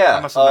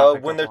 Yeah.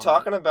 When they're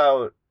talking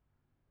about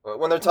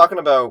when he's talking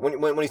about,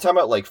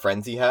 like,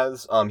 friends he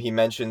has, he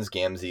mentions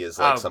Gamzee as,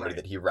 like, somebody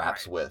that he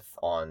raps with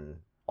on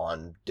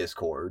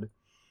Discord,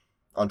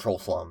 on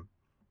Trollflum.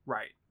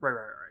 Right.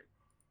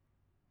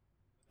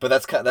 But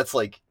that's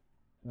like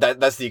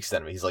that's the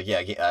extent of it. He's like,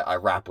 yeah, I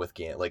rap with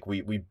Gam. Like,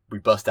 we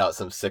bust out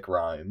some sick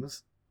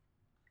rhymes.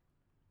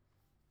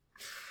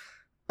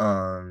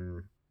 I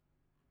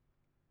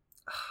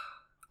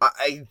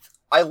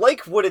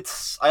like what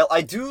it's...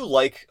 I do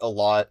like a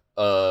lot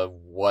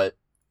what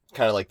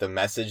kind of, like, the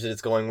message that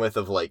it's going with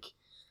of, like,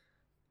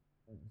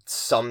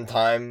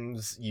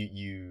 sometimes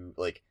you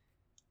like...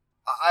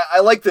 I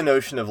like the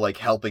notion of, like,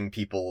 helping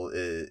people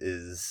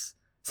is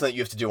something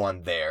you have to do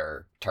on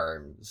their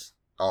terms,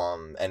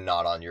 and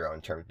not on your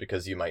own terms,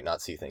 because you might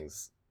not see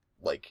things,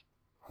 like,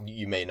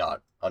 you may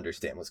not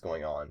understand what's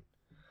going on.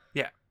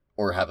 Yeah.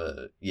 Or have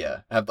a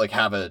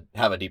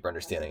deeper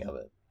understanding of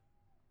it.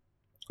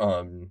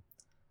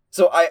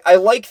 So I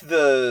like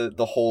the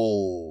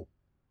whole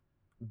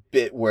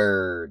bit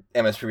where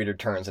MS Reader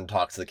turns and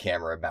talks to the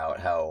camera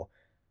about how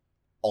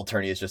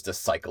Alternia is just a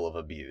cycle of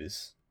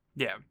abuse.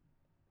 Yeah.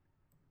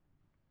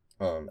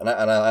 And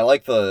I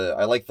like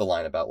the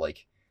line about,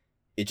 like,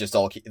 it just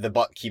all the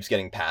buck keeps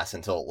getting passed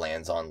until it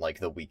lands on, like,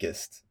 the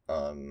weakest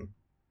in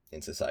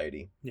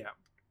society. Yeah.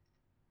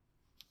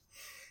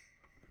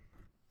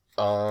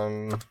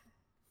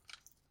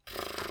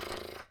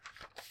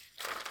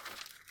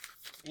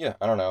 Yeah,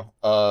 I don't know.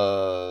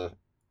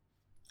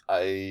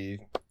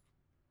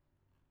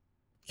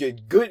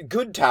 Good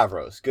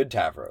Tavros. Good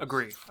Tavros.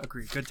 Agree.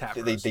 Good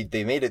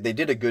Tavros. They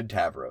did a good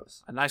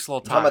Tavros. A nice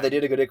little time. About they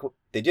did a good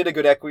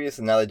Equius,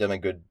 and now they've done a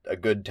good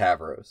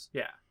Tavros.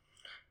 Yeah.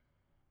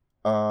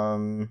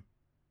 Do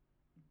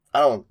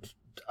you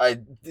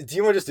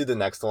want to just do the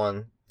next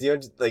one? Do you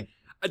want to, like...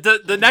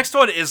 The next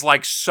one is,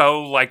 like,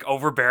 so, like,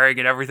 overbearing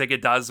in everything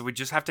it does, we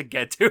just have to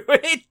get to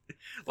it.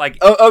 Like...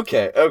 Oh,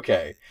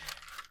 okay.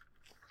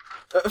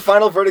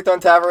 Final verdict on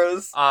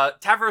Tavros?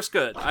 Tavros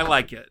good. I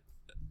like it.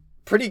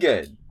 Pretty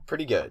good.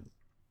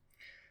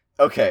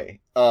 Okay,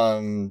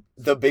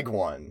 the big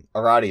one,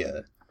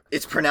 Aradia.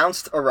 It's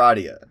pronounced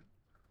Aradia.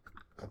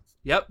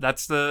 Yep,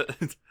 that's the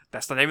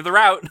name of the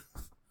route.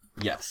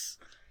 Yes.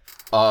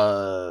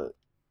 Do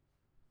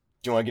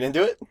you want to get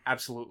into it?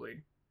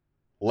 Absolutely.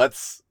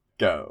 Let's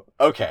go.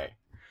 Okay.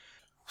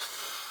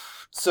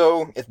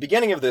 So, at the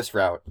beginning of this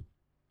route,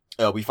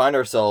 we find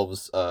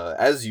ourselves,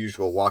 as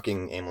usual,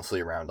 walking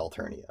aimlessly around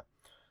Alternia.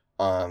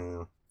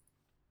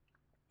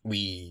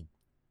 We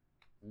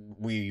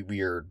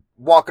are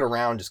walking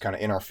around just kind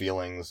of in our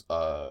feelings,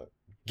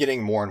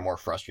 getting more and more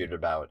frustrated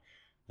about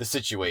the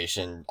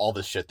situation, all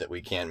the shit that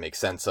we can make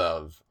sense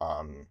of,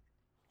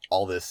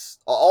 all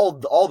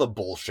the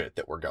bullshit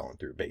that we're going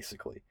through,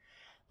 basically.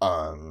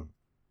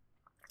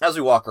 As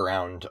we walk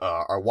around,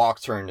 our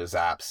walk turn to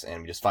zaps,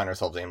 and we just find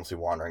ourselves aimlessly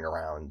wandering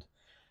around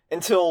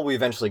until we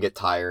eventually get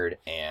tired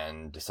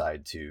and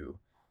decide to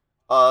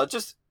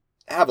just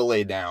have a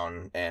lay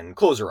down and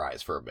close our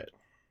eyes for a bit.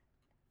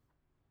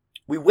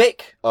 We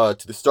wake to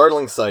the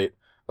startling sight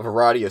of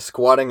Aradia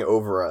squatting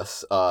over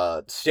us,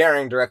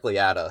 staring directly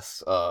at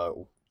us,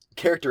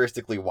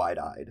 characteristically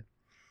wide-eyed.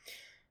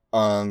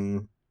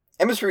 And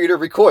MS Reader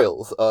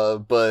recoils,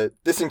 but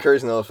this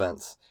incurs no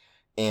offense.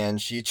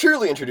 And she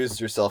cheerily introduces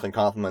herself and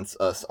compliments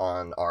us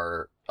on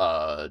our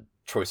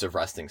choice of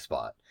resting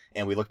spot.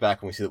 And we look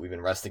back and we see that we've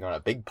been resting on a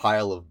big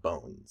pile of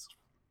bones.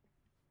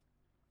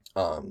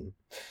 We're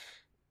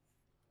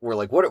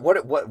like,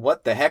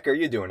 what the heck are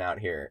you doing out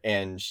here?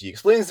 And she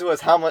explains to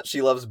us how much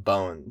she loves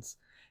bones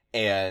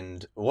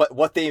and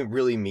what they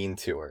really mean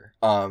to her.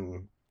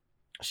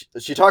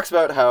 She talks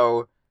about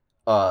how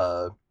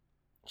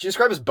she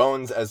describes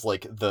bones as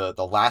like the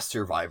last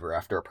survivor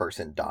after a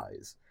person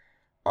dies.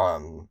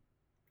 And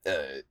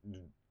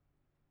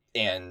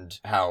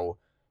how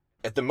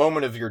at the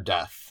moment of your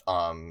death,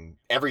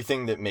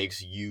 everything that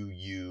makes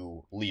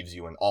you leaves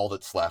you, and all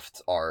that's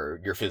left are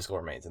your physical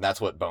remains, and that's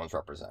what bones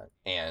represent.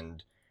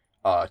 And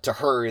to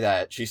her,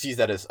 that she sees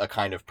that as a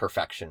kind of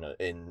perfection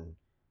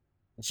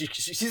she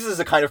sees it as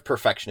a kind of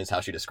perfection is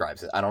how she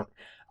describes it.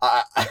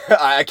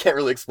 I can't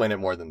really explain it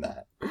more than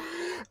that.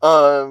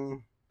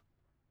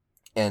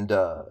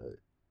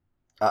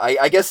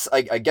 I guess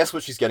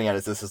what she's getting at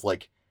is this is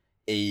like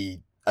a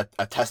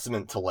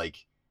testament to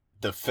like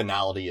the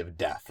finality of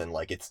death and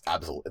like it's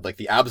absolute, like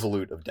the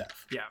absolute of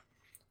death. Yeah.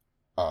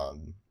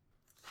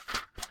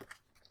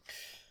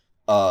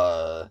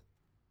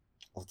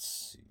 Let's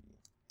see.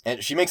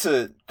 And she makes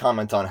a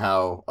comment on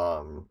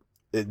how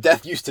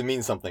death used to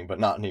mean something, but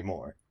not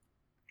anymore.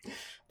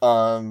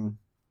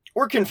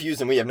 We're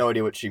confused and we have no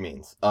idea what she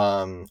means.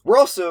 We're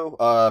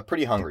also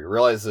pretty hungry. We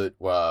realize that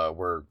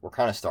we're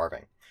kind of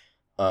starving.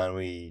 And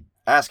we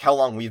ask how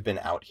long we've been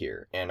out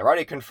here, and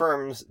Aradia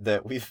confirms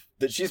that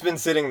she's been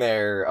sitting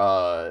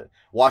there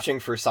watching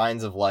for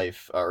signs of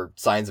life, or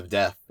signs of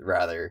death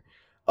rather,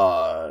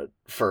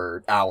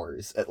 for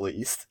hours at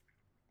least.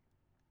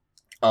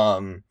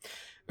 Her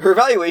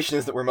evaluation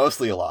is that we're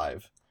mostly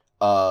alive,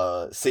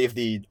 save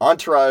the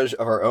entourage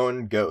of our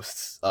own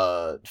ghosts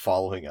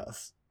following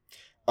us.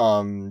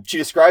 She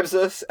describes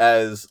us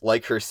as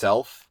like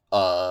herself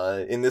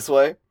in this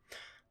way.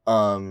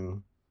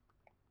 And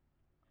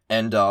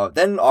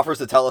then offers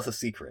to tell us a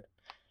secret.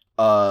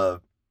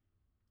 At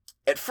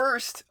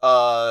first,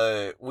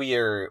 we're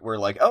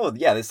like, oh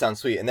yeah, this sounds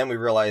sweet, and then we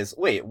realize,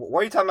 wait,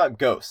 why are you talking about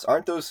ghosts?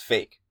 Aren't those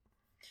fake?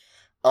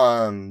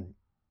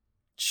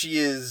 She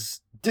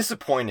is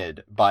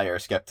disappointed by our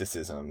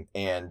skepticism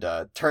and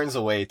turns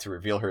away to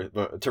reveal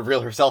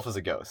herself as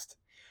a ghost,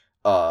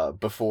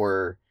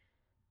 before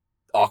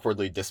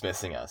awkwardly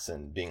dismissing us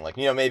and being like,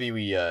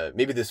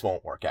 maybe this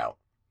won't work out.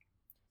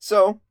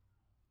 So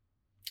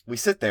we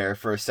sit there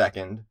for a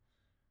second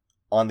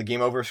on the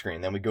game over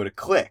screen, then we go to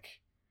click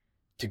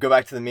to go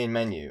back to the main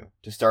menu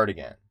to start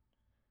again.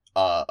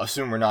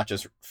 Assume we're not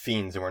just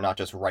fiends and we're not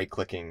just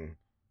right-clicking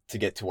to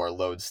get to our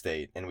load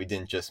state, and we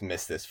didn't just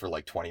miss this for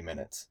like 20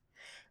 minutes.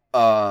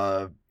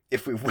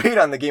 If we wait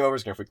on the game over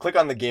screen, if we click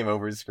on the game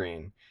over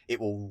screen, it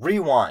will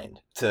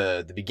rewind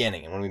to the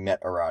beginning and when we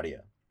met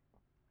Aradia.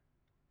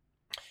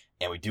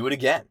 And we do it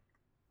again.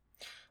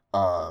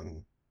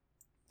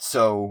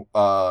 So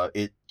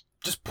it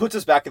just puts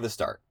us back at the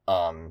start.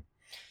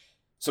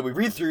 So we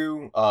read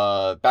through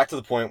back to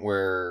the point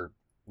where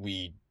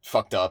we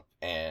fucked up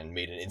and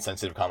made an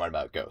insensitive comment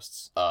about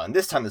ghosts. And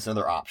this time there's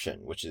another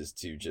option, which is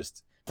to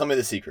just tell me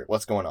the secret.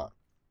 What's going on?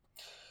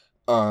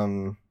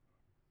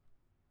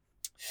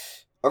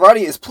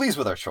 Aradia is pleased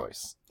with our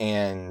choice,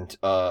 and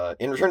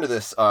in return to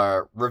this,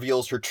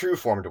 reveals her true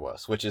form to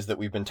us, which is that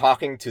we've been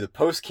talking to the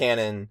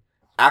post-canon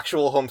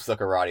actual Homestuck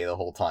Aradia the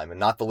whole time, and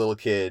not the little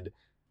kid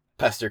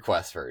Pester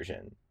Quest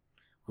version,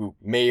 who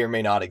may or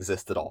may not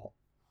exist at all.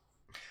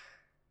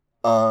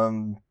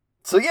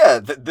 So yeah,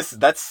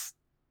 that's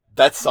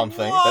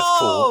something.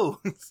 Whoa!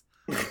 That's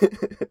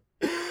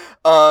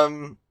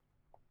cool.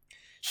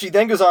 She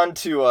then goes on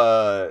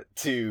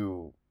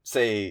to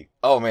say,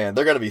 oh man,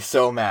 they're gonna be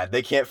so mad.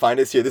 They can't find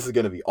us here. This is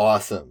gonna be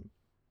awesome.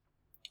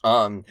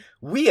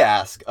 We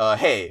ask,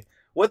 hey,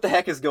 what the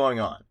heck is going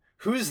on?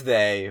 Who's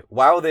they?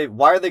 Why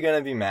are they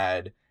gonna be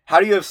mad? How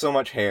do you have so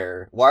much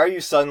hair? Why are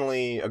you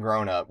suddenly a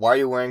grown-up? Why are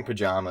you wearing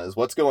pajamas?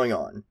 What's going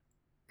on?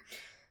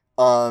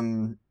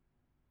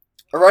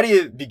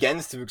 Aradia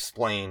begins to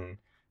explain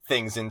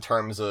things in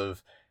terms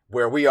of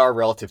where we are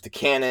relative to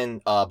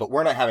canon, but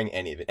we're not having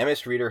any of it.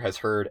 MS Reader has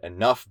heard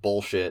enough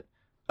bullshit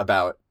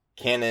about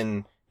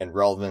canon and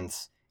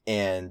relevance,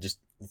 and just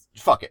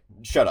fuck it.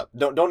 Shut up.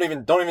 Don't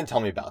even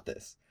tell me about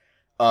this.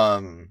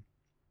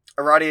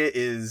 Aradia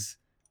is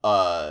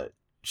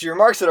she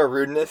remarks at our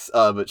rudeness,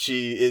 but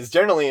she is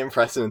generally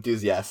impressed and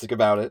enthusiastic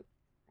about it.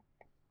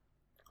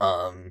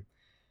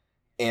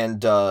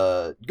 And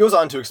goes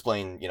on to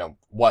explain,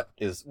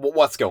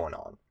 what's going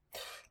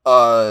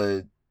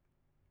on.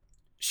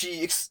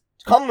 She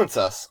compliments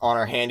us on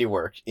our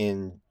handiwork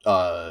in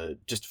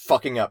just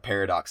fucking up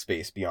Paradox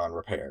Space beyond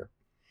repair.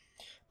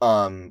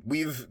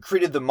 We've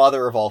created the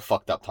mother of all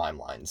fucked up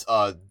timelines.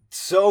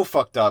 So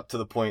fucked up to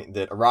the point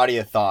that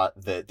Aradia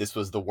thought that this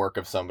was the work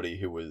of somebody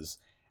who was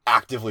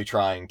actively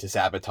trying to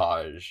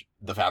sabotage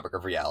the fabric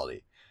of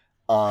reality.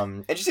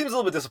 And she seems a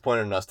little bit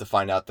disappointed in us to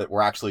find out that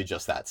we're actually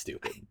just that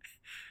stupid.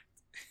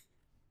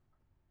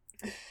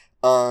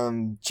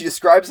 She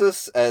describes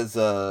us as,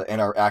 and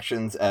our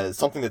actions as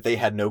something that they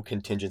had no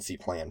contingency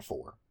plan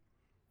for.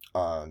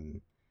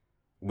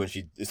 When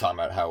she is talking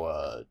about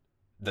how,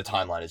 the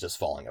timeline is just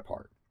falling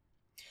apart.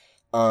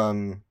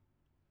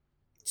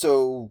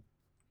 So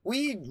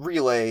we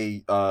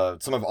relay,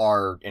 some of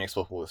our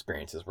inexplicable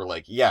experiences. We're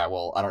like, yeah,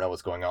 well, I don't know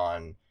what's going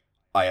on.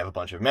 I have a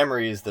bunch of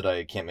memories that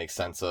I can't make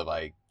sense of.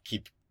 I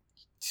keep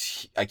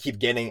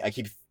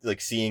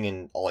like seeing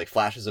in like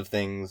flashes of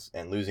things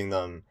and losing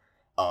them.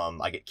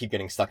 Keep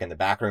getting stuck in the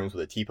back rooms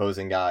with a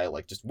T-posing guy.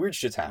 Like, just weird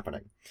shit's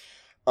happening.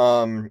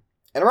 And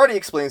it already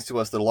explains to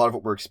us that a lot of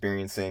what we're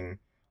experiencing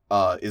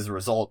is a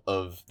result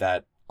of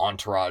that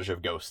entourage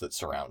of ghosts that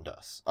surround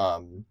us.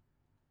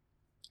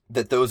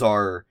 That those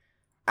are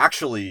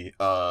actually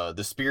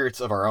the spirits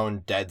of our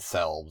own dead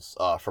selves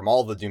from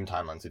all the Doom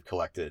timelines we've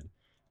collected.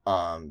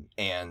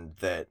 And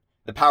that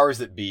the powers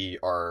that be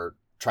are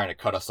trying to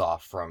cut us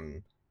off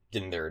from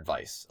getting their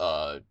advice,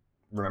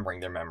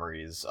 remembering their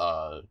memories,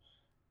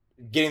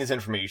 getting this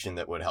information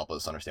that would help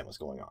us understand what's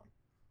going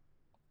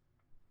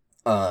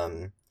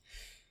on.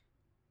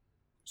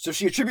 So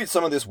she attributes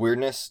some of this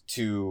weirdness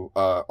to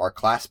our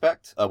class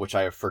spect, which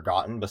I have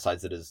forgotten,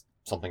 besides it is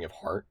something of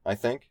heart, I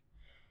think.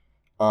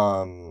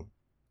 But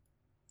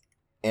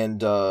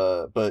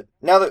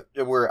now that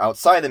we're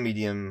outside the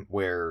medium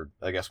where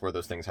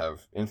those things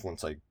have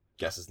influence, I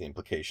guess is the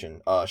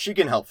implication, she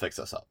can help fix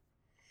us up.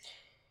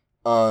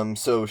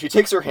 So she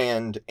takes her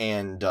hand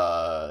and,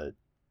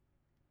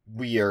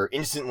 we are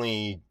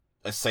instantly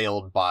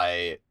assailed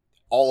by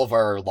all of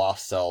our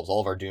lost selves, all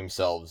of our doomed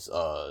selves,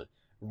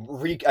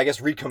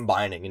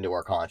 recombining into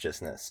our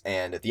consciousness.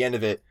 And at the end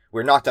of it,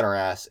 we're knocked on our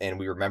ass and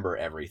we remember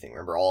everything.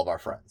 Remember all of our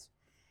friends.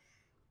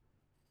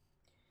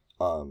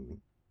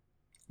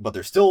 But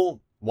there's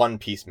still one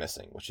piece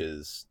missing, which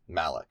is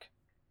Malik.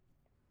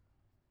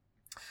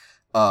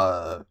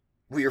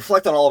 We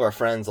reflect on all of our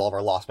friends, all of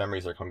our lost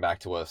memories are coming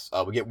back to us.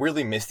 We get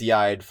weirdly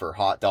misty-eyed for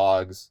hot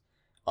dogs,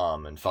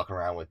 and fucking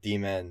around with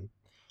D-Men.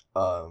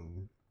 A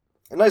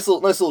nice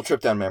little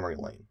trip down memory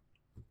lane.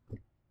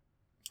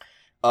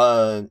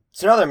 So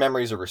now their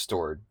memories are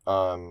restored.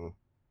 Aradia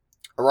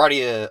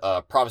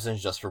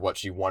propositions just for what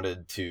she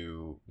wanted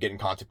to get in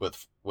contact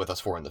with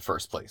us for in the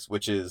first place,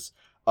 which is,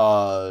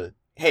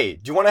 hey,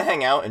 do you want to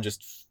hang out and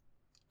just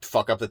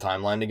fuck up the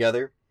timeline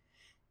together?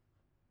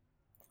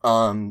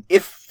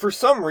 If for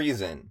some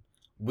reason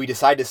we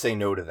decide to say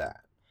no to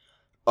that,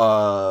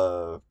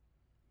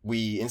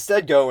 we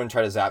instead go and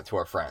try to zap to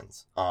our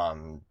friends,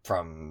 from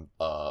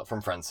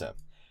FriendSim.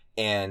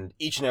 And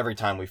each and every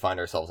time we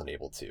find ourselves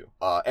unable to.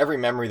 Every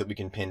memory that we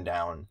can pin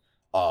down,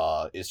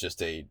 is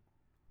just a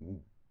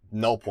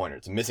null pointer.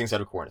 It's a missing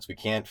set of coordinates. We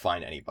can't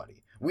find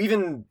anybody. We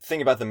even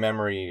think about the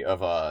memory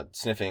of,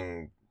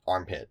 sniffing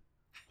armpit,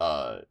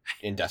 out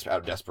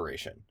of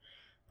desperation.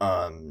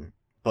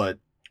 But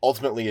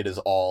ultimately it is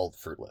all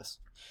fruitless.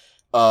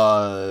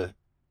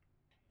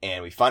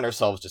 And we find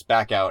ourselves just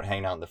back out,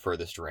 hanging out in the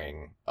furthest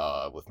ring,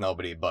 with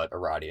nobody but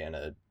Aradia and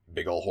a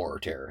big ol' horror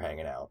terror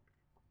hanging out.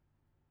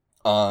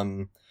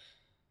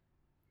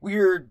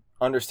 We're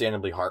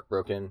understandably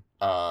heartbroken,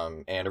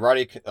 and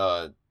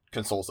Aradia,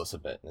 consoles us a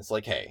bit, and it's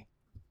like, hey,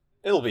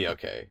 it'll be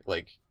okay.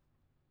 Like,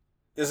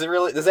 does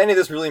any of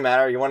this really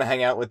matter? You want to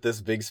hang out with this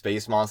big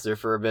space monster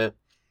for a bit?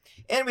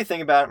 And we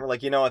think about it, and we're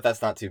like, you know what,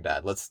 that's not too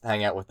bad. Let's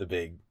hang out with the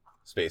big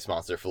space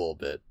monster for a little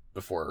bit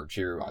before she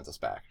rewinds us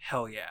back.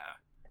 Hell yeah.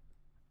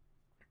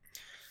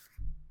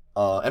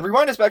 And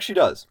rewind us back she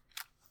does.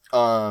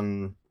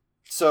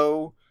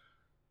 So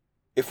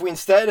if we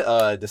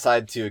instead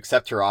decide to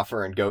accept her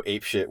offer and go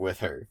apeshit with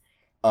her,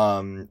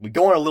 we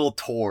go on a little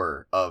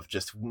tour of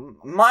just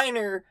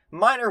minor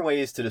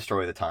ways to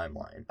destroy the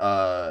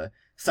timeline.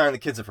 Signing the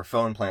kids up for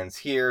phone plans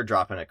here,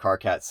 dropping a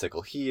Carcat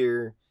sickle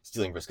here,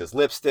 stealing Vriska's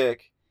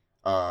lipstick,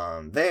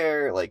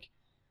 there, like,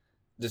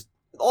 just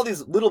all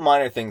these little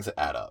minor things that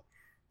add up.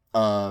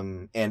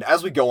 And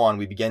as we go on,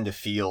 we begin to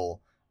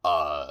feel,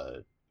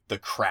 the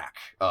crack,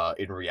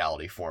 in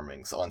reality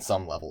forming, so on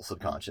some level,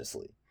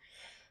 subconsciously.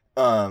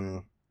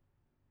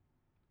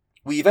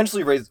 We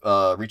eventually reach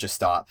a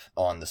stop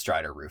on the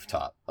Strider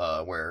rooftop,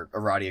 where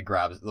Aradia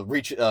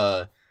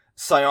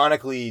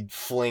psionically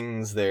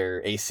flings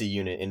their AC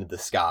unit into the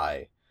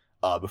sky,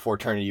 before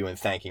turning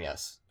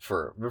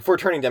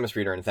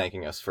Demonstrator and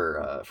thanking us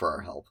for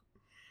our help.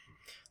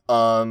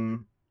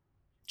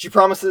 She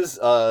promises,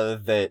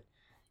 that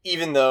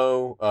even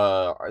though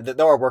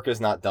our work is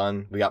not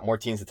done, we got more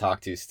teens to talk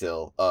to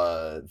still,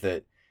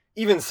 that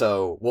even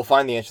so, we'll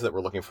find the answer that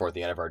we're looking for at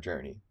the end of our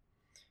journey.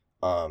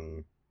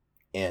 And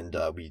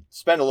we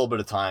spend a little bit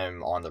of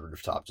time on the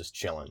rooftop just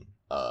chilling,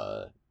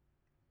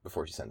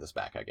 before she sends us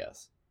back, I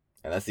guess.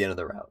 And that's the end of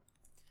the route.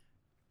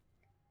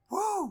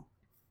 Woo!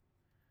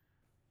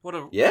 What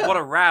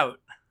a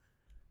route.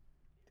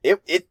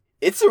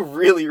 It's a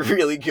really,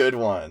 really good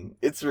one.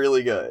 It's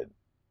really good.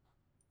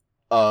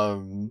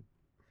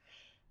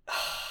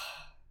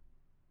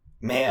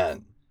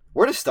 Man,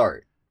 where to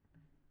start?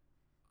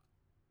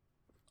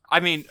 I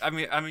think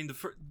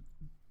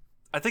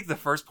the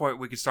first point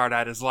we could start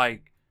at is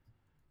like,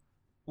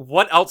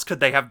 what else could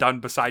they have done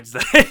besides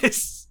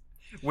this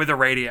with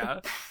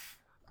Aradia?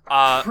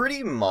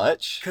 Pretty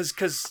much.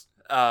 Because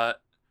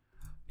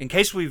in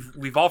case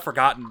we've all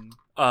forgotten,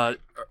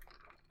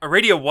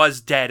 Aradia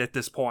was dead at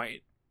this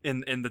point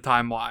in the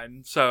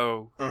timeline.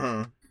 So,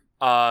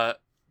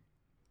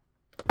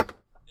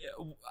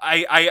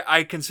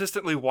 I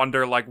consistently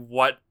wonder, like,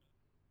 what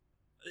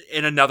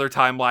in another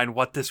timeline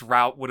what this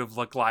route would have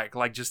looked like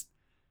just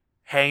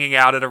hanging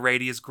out at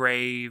Aradia's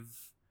grave,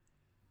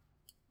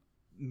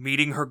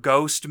 meeting her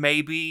ghost,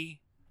 maybe.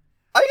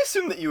 I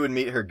assume that you would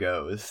meet her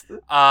ghost.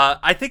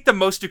 I think the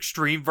most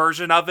extreme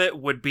version of it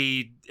would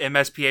be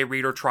MSPA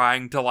Reader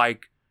trying to,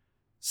 like,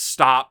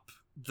 stop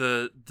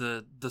the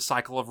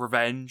cycle of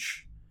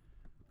revenge.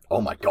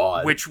 Oh my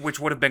god. Which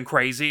would have been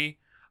crazy.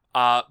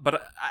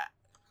 But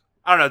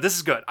I don't know, this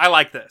is good. I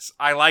like this.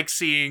 I like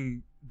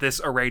seeing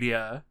this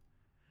Aradia.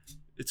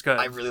 It's good.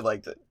 I really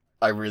liked it.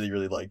 I really,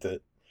 really liked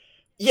it.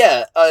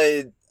 Yeah,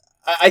 I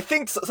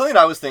think something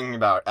I was thinking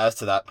about as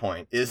to that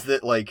point is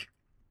that, like,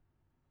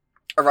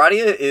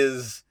 Aradia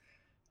is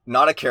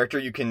not a character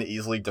you can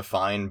easily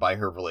define by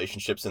her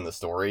relationships in the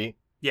story.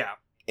 Yeah.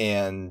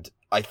 And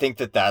I think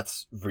that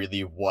that's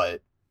really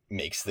what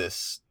makes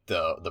this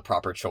the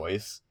proper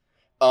choice.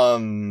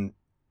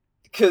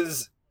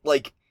 'Cause,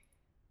 like,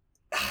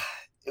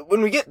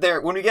 when we get there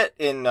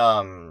in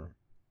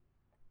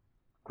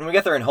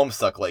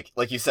Homestuck,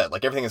 like you said,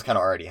 like, everything has kind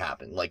of already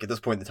happened. Like, at this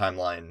point in the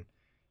timeline,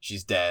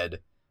 she's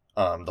dead.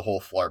 The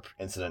whole Flarp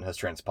incident has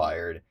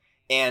transpired.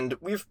 And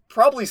we've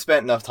probably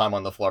spent enough time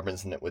on the Flarp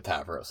incident with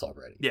Tavros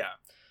already. Yeah.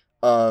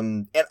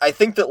 And I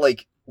think that,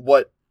 like,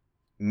 what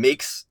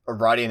makes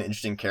Aradia an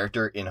interesting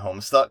character in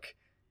Homestuck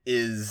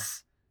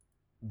is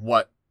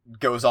what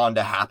goes on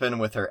to happen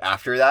with her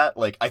after that.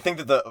 Like, I think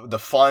that the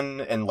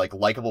fun and, like,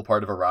 likable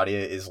part of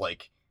Aradia is,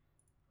 like,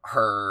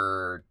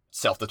 her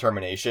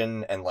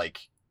self-determination and,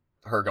 like,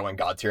 her going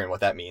god tier and what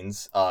that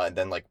means. And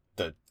then, like,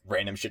 the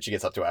random shit she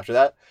gets up to after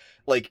that.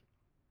 Like,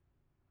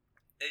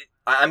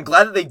 I'm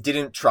glad that they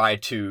didn't try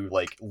to,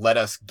 like, let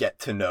us get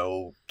to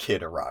know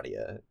Kid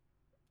Aradia.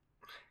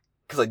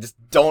 Because I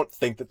just don't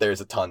think that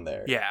there's a ton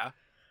there. Yeah.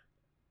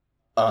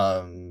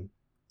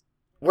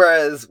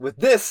 Whereas with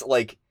this,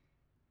 like,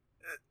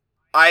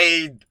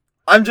 I'm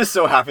just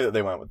so happy that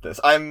they went with this.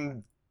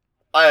 Oh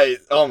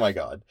my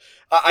god.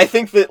 I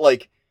think that,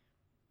 like,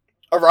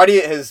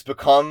 Aradia has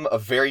become a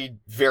very,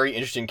 very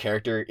interesting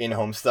character in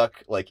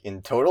Homestuck, like,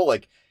 in total.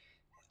 Like,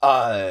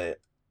 I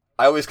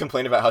always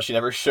complain about how she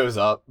never shows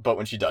up, but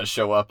when she does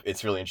show up,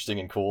 it's really interesting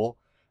and cool.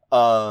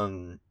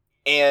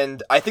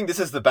 And I think this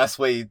was the best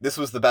way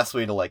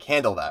to, like,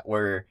 handle that,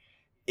 where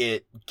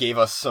it gave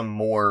us some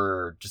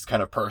more just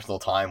kind of personal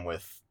time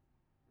with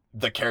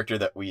the character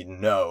that we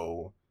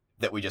know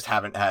that we just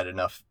haven't had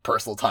enough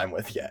personal time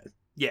with yet.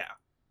 Yeah.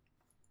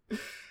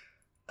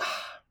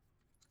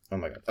 Oh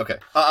my god. Okay.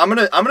 I'm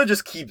gonna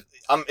just keep,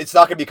 it's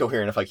not gonna be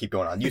coherent if I keep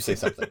going on. You say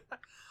something.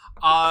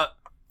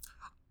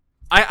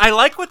 I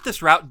like what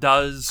this route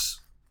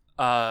does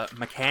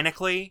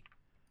mechanically,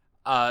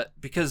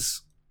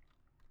 because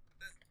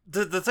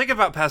the thing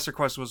about Pastor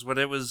Quest was when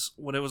it was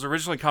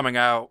originally coming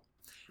out,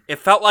 it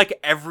felt like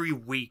every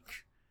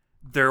week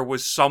there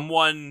was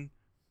someone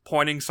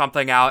pointing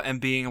something out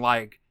and being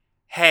like,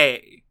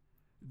 hey,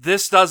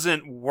 this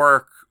doesn't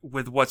work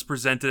with what's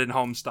presented in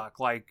Homestuck.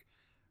 Like,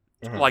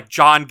 like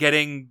John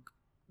getting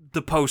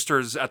the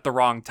posters at the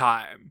wrong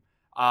time,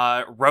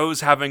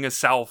 Rose having a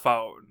cell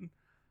phone.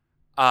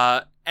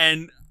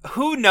 And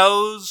who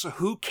knows,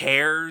 who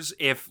cares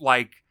if,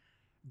 like,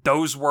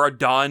 those were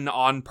done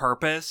on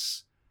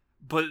purpose,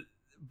 but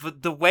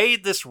the way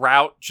this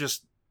route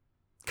just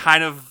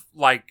kind of,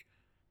 like,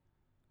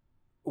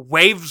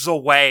 waves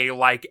away,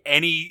 like,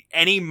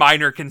 any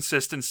minor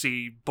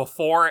consistency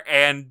before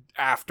and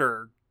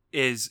after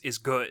is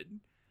good.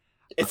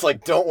 It's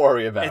like, don't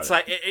worry about it. It's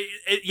like,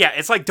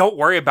 it's like, don't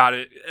worry about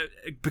it,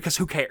 because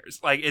who cares?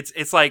 Like,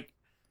 it's like,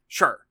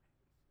 sure.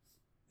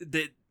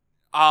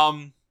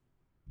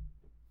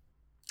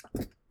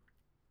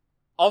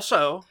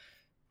 Also,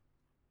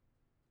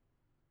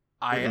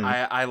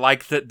 I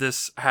like that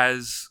this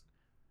has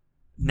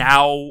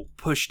now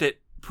pushed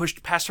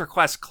Pastor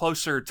Quest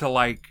closer to,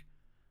 like,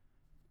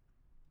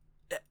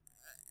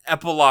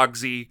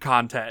 epilogue-y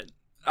content.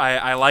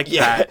 I like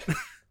that.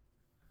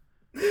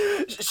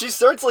 She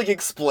starts, like,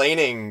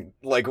 explaining,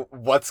 like,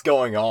 what's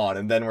going on,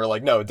 and then we're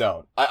like, no,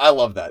 don't. I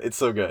love that. It's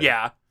so good.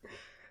 Yeah.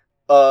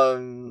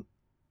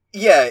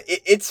 Yeah,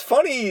 it's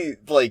funny,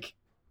 like,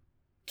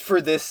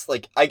 for this,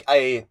 like,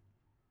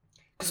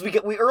 because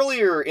we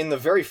earlier in the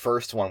very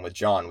first one with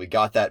John, we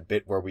got that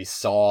bit where we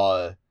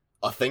saw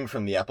a thing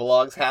from the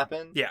epilogues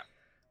happen. Yeah.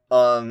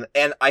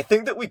 And I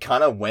think that we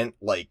kind of went,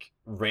 like,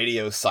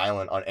 radio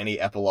silent on any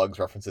epilogues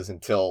references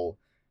until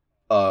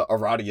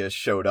Aradia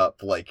showed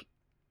up, like,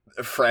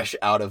 fresh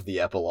out of the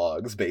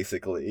epilogues,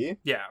 basically.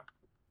 Yeah.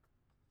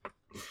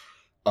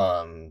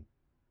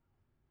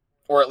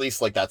 Or at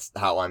least, like, that's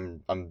how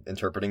I'm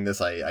interpreting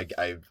this.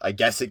 I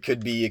guess it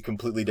could be a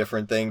completely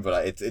different thing,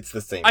 but it's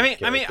the same.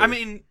 I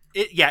mean,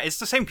 it's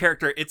the same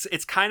character.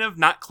 It's kind of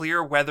not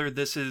clear whether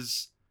this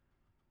is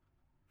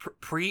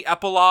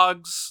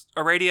pre-epilogues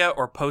Aradia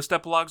or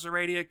post-epilogues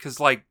Aradia, because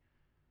like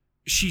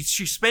she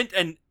spent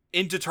an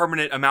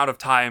indeterminate amount of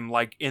time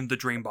like in the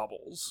dream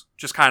bubbles,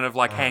 just kind of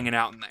like hanging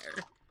out in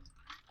there.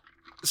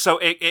 So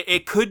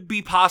it could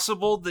be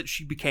possible that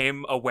she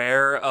became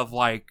aware of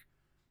like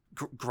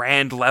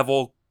grand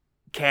level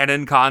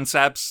canon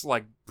concepts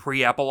like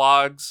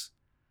pre-epilogues.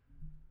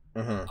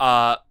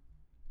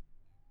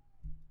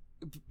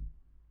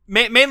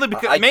 Mainly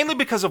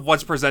because of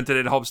what's presented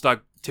in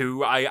Homestuck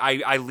 2,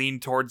 I lean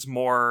towards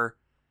more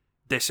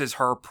this is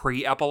her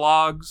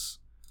pre-epilogues.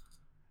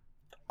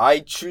 I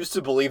choose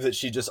to believe that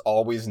she just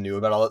always knew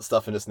about all that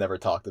stuff and just never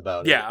talked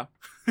about it. Yeah.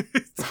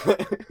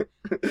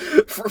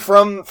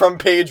 from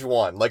page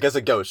one, like as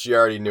a ghost, she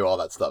already knew all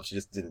that stuff. She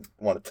just didn't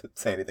want to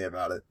say anything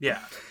about it. Yeah.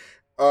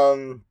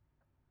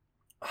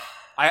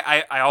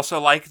 I also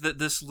like that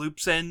this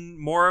loops in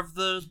more of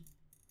the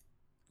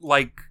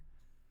like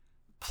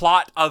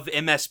plot of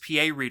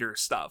MSPA reader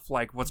stuff,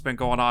 like what's been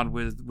going on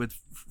with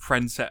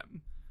Friend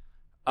Sim.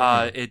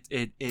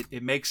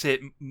 It makes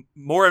it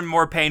more and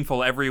more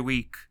painful every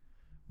week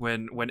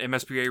when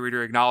MSPA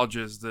reader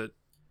acknowledges that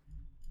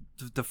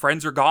the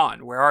friends are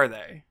gone. Where are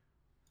they?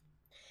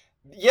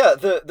 Yeah,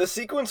 the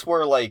sequence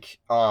where like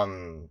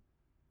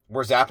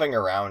we're zapping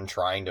around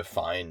trying to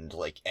find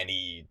like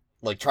any,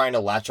 like trying to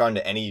latch on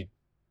to any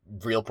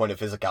real point of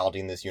physicality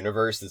in this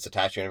universe that's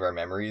attached to any of our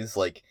memories,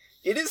 like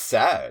it is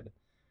sad.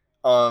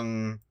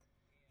 And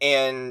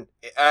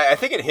I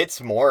think it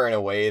hits more in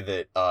a way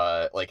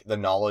that like the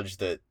knowledge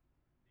that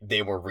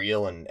they were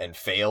real and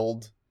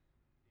failed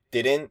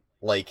didn't,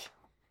 like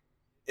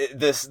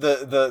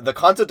the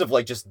concept of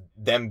like just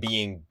them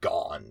being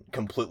gone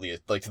completely,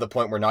 like to the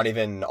point where not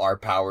even our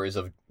powers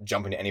of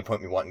jumping to any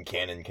point we want in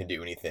canon can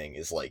do anything,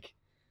 is like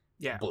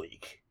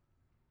bleak.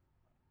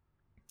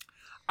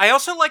 I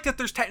also like that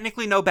there's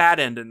technically no bad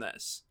end in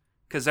this,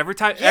 because every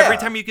time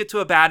you get to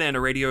a bad end, a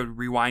radio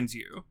rewinds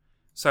you.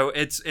 So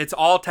it's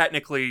all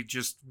technically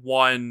just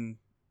one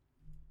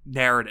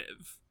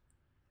narrative.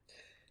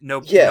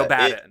 No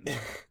bad end.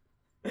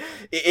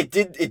 It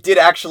did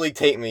actually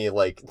take me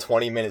like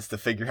 20 minutes to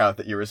figure out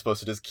that you were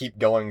supposed to just keep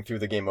going through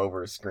the game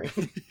over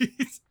screen.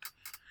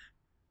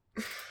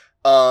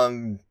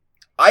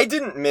 I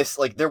didn't miss,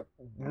 like,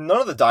 none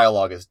of the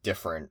dialogue is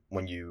different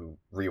when you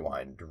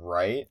rewind,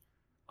 right?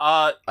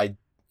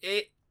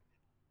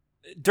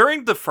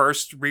 During the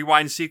first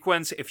rewind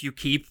sequence, if you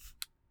keep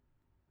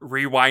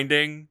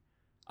rewinding,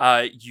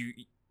 you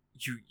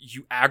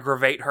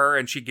aggravate her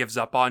and she gives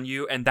up on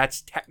you, and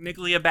that's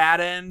technically a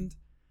bad end.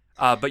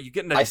 But you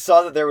get I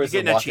saw that there was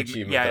a lock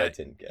achievement that I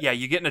didn't get. Yeah,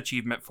 you get an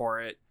achievement for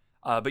it,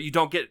 but you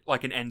don't get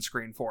like an end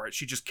screen for it.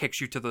 She just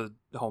kicks you to the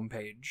home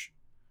page.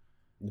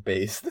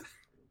 Based.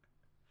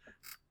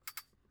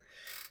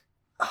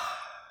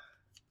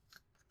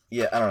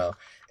 Yeah, I don't know.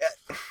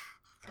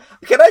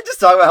 Can I just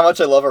talk about how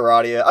much I love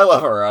Aradia? I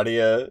love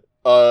Aradia.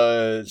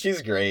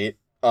 She's great.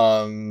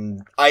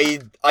 I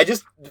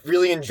just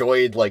really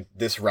enjoyed like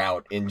this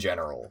route in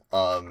general.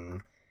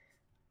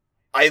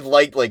 I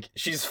like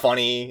she's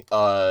funny,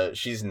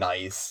 she's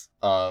nice.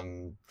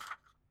 I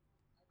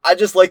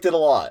just liked it a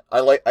lot.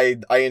 I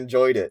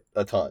enjoyed it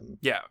a ton.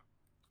 Yeah.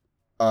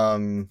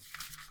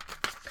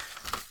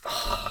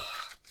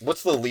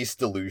 What's the least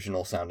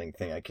delusional sounding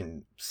thing I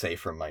can say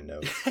from my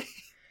notes?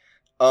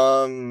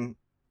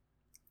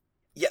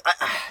 Yeah,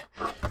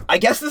 I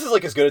guess this is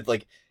like as good as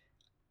like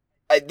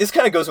this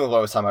kind of goes with what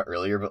I was talking about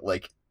earlier, but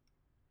like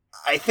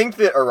I think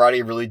that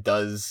Arati really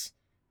does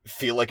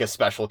feel like a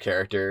special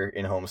character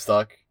in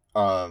Homestuck,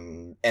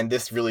 and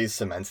this really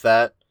cements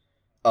that.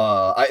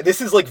 This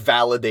is like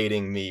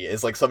validating me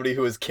as like somebody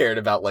who has cared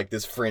about like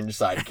this fringe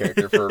side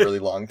character for a really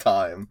long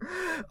time.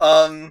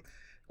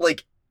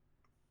 Like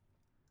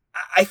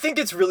I think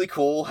it's really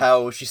cool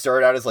how she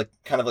started out as like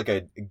kind of like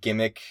a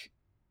gimmick,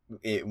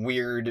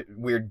 weird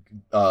what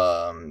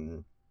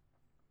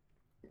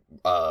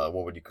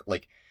would you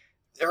like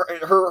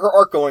her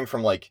arc going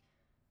from like,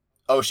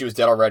 oh, she was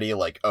dead already,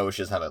 like, oh,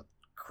 she doesn't have a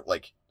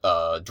like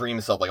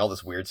dream self, like all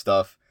this weird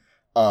stuff,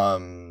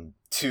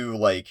 to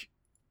like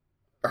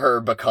her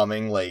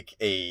becoming like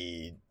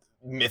a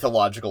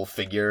mythological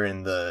figure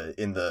in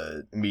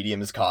the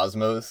medium's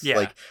cosmos. Yeah.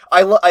 Like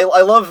I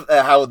love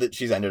how that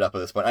she's ended up at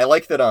this point. I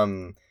like that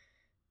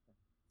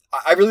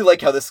I really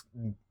like how this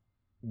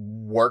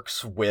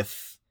works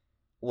with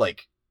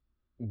like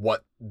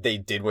what they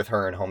did with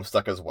her in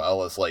Homestuck, as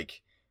well as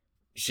like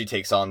she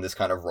takes on this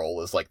kind of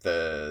role as like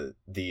the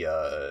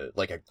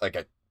like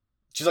a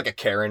she's like a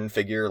Karen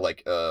figure,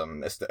 like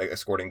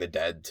escorting the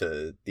dead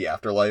to the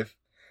afterlife,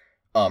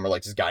 or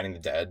like just guiding the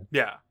dead.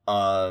 Yeah.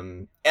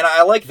 And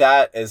I like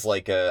that as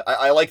like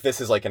I like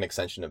this as like an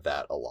extension of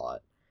that a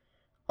lot.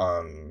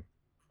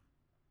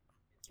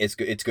 It's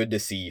good to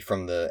see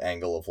from the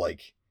angle of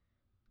like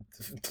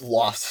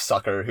lost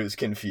sucker who's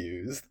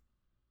confused.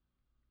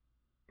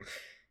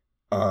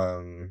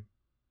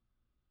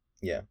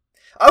 Yeah.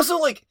 I also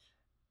like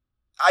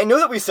I know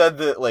that we said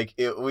that, like,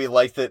 we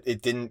liked that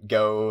it didn't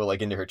go,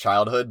 like, into her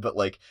childhood, but,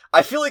 like,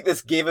 I feel like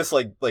this gave us,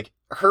 like,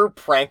 her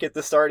prank at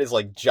the start is,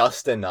 like,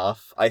 just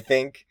enough, I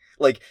think.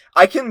 Like,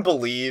 I can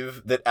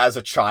believe that as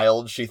a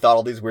child, she thought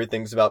all these weird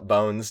things about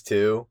Bones,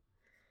 too.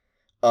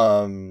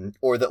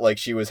 Or that, like,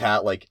 she was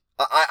like,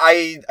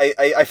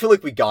 I feel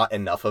like we got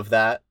enough of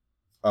that,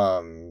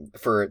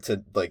 for it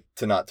to, like,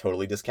 to not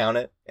totally discount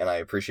it, and I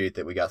appreciate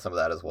that we got some of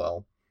that as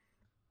well.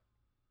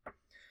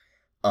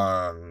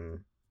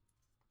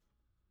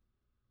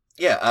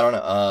 Yeah, I don't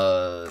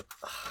know.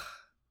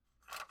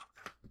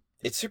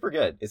 It's super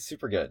good. It's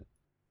super good.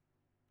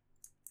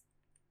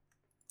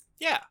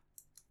 Yeah,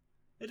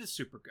 it is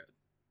super good.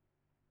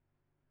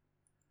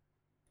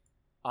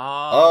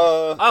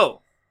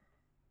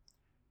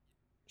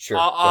 Sure.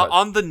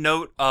 On the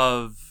note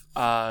of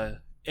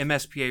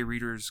MSPA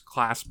readers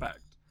class spec,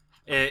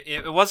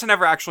 it wasn't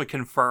ever actually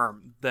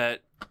confirmed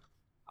that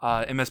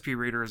MSP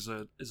reader is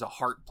a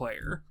heart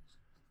player.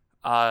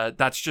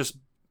 That's just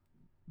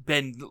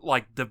been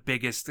like the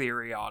biggest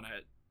theory on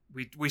it.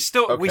 We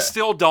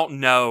still don't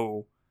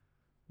know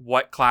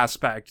what class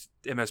spec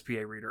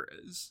MSPA reader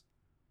is.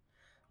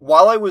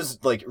 While I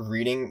was like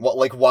reading,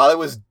 while I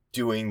was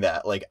doing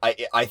that, like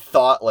I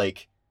thought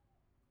like,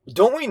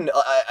 don't we?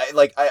 I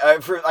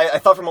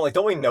thought for a moment, like,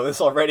 don't we know this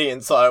already?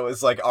 And so I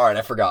was like, all right,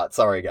 I forgot.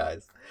 Sorry,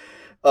 guys.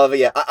 But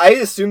yeah, I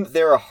assumed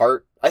they're a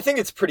heart. I think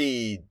it's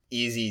pretty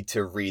easy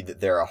to read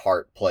that they're a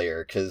heart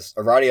player, because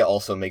Aradia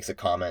also makes a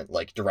comment,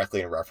 like,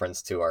 directly in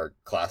reference to our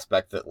class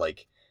spec that,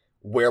 like,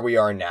 where we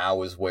are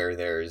now is where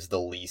there's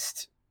the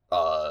least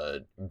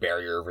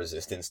barrier of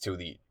resistance to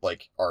the,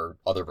 like, our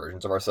other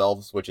versions of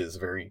ourselves, which is a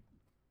very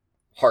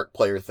heart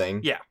player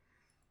thing. Yeah.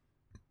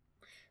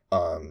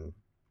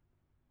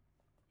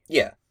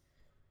 Yeah.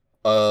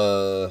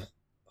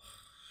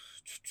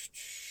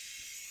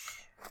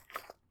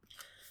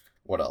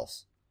 What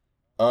else?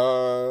 I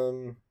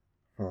don't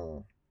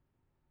know.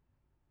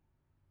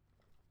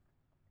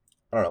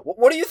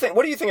 What do you think?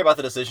 What do you think about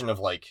the decision of,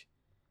 like,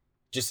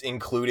 just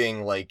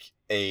including like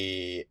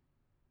a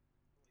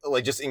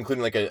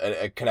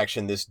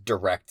connection this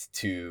direct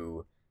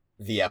to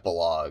the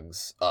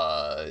epilogues,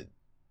 or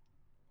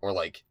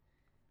like,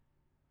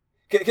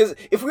 because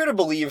if we were to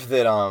believe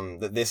that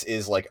that this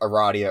is like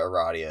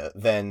Aradia,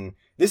 then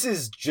this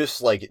is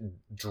just like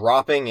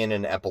dropping in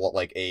an epilogue,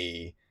 like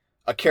a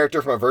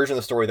character from a version of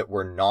the story that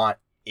we're not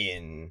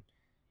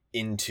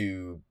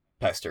into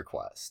Pester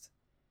Quest.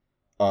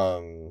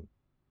 What do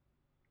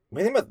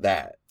you think about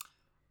that?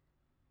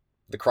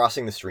 The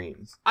crossing the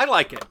streams. I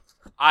like it.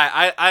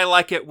 I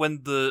like it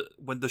when the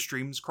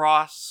streams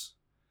cross.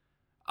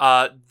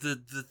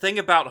 The thing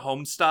about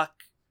Homestuck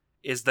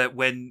is that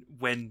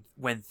when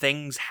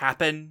things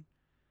happen,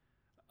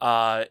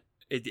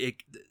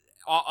 it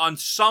on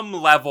some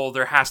level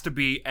there has to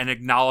be an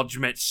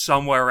acknowledgement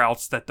somewhere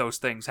else that those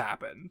things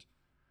happened.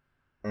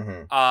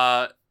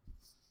 Mm-hmm.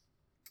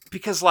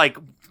 Because like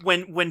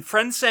when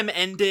Friendsem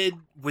ended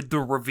with the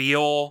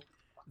reveal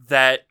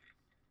that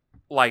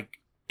like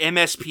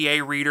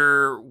MSPA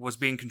reader was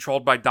being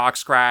controlled by Doc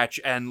Scratch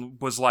and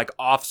was like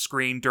off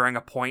screen during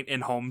a point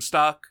in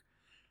Homestuck,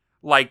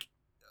 like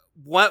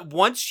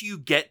once you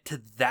get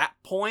to that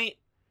point,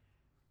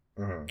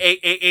 Mm-hmm.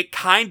 it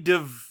kind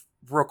of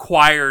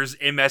requires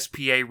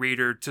MSPA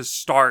reader to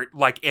start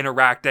like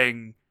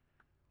interacting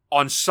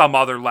on some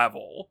other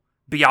level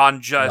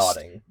beyond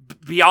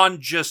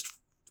just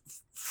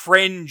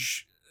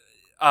fringe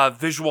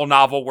visual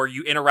novel where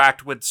you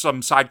interact with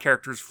some side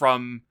characters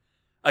from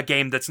a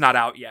game that's not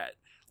out yet.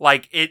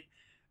 Like it,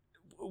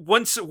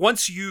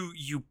 once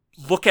you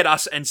look at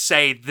us and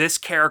say this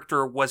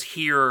character was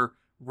here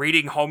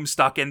reading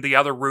Homestuck in the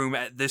other room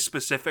at this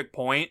specific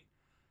point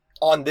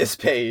on this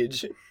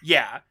page,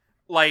 yeah,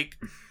 like,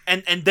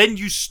 and then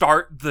you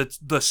start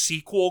the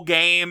sequel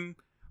game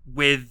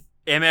with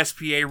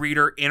MSPA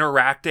reader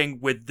interacting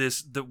with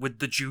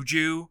the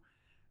Juju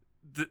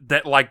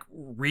that like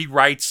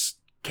rewrites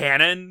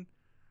canon.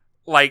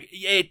 Like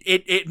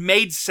it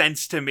made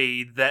sense to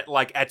me that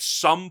like at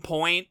some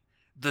point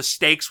the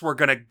stakes were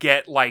gonna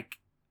get like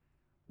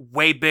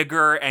way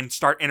bigger and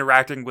start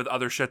interacting with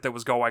other shit that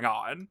was going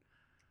on.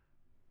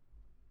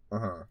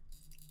 Uh-huh.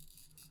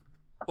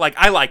 Like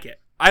I like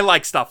it. I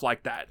like stuff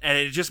like that, and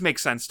it just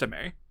makes sense to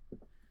me.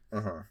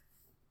 Uh-huh.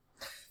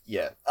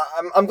 Yeah,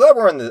 I'm glad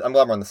we're on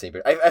the same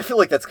page. I feel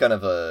like that's kind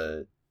of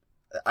a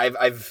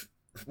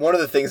one of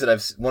the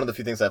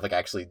few things I've like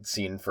actually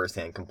seen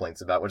firsthand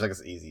complaints about, which I guess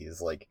is easy,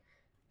 is like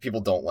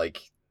people don't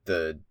like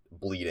the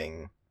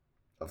bleeding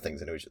of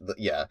things into each.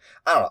 Yeah,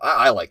 I don't know.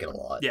 I like it a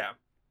lot. Yeah.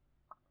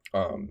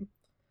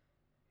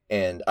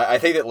 And I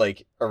think that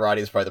like Arati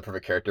is probably the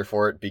perfect character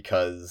for it,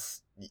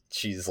 because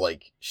she is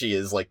like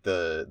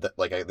the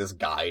like this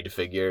guide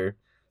figure.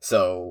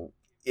 So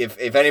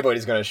if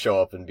anybody's gonna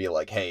show up and be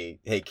like, hey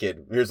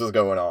kid, here's what's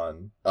going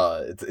on,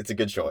 it's a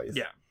good choice.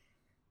 Yeah.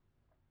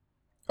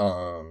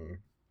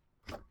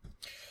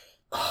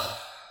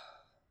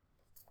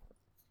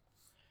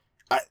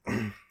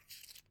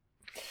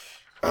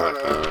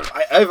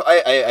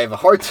 I have a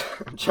hard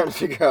time trying to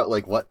figure out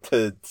like what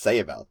to say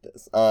about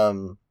this.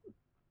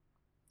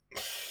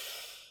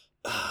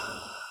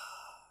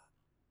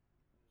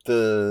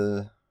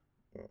 The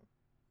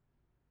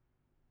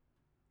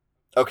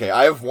Okay,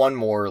 I have one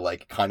more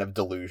like kind of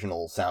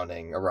delusional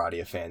sounding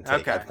Aradia fan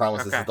take. Okay, I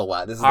promise this is the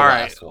last. This is All the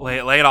right, last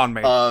one. lay it on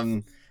me.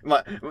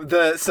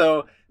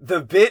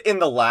 The bit in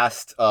the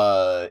last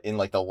route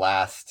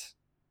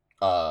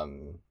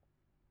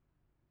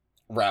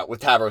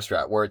with Tavros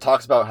route where it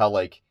talks about how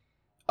like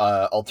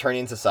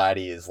Alternian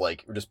society is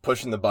like just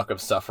pushing the buck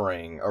of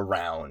suffering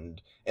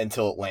around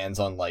until it lands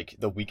on like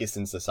the weakest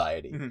in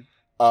society.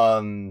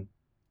 Mm-hmm.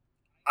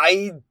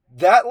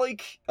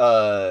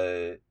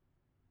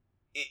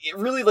 It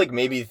really like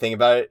made me think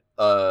about it,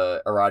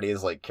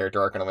 Aradia's like character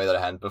arc in a way that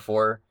I hadn't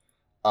before.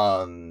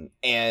 And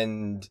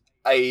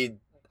I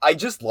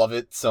just love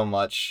it so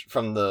much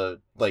from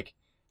the like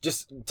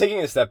just taking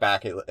a step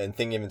back and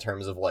thinking in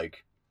terms of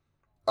like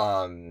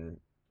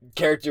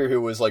character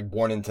who was like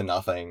born into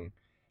nothing,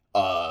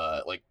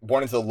 like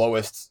born into the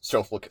lowest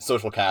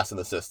social caste in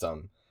the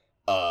system,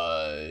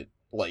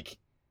 like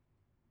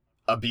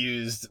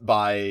abused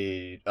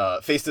by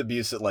faced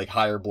abuse at like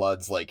higher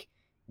bloods, like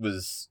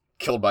was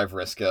killed by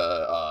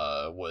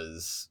Vriska,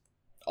 was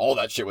all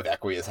that shit with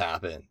Equius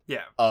happened.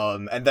 Yeah.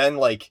 And then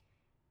like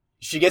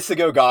she gets to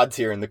go God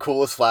tier in the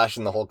coolest flash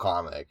in the whole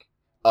comic.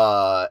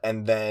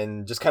 And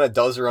then just kind of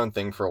does her own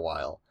thing for a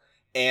while.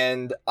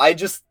 And I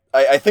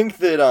think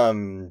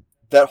that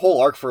that whole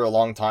arc for a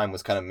long time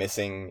was kind of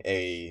missing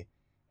a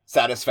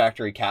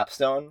satisfactory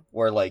capstone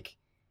where like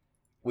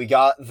we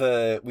got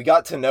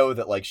to know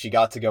that like she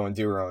got to go and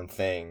do her own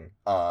thing,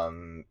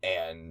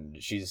 and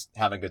she's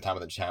having a good time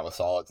with the channel with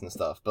solids and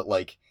stuff, but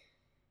like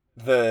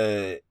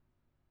we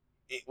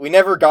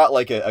never got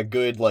like a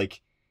good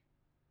like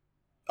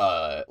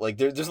there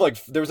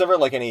was never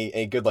like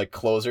a good like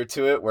closer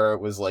to it where it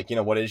was like, you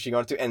know, what is she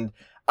going to, and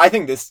I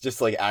think this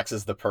just like acts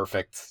as the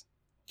perfect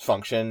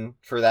function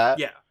for that.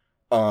 Yeah.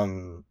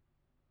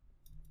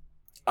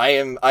 I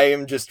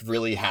am just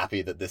really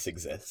happy that this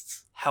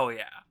exists. Hell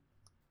yeah.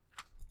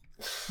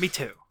 Me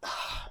too.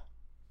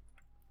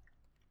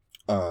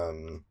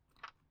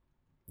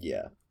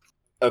 Yeah.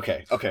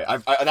 Okay.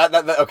 I'm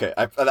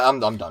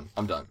done.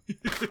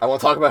 I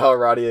won't talk about how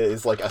Aradia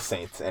is like a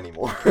saint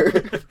anymore.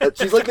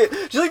 she's like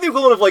the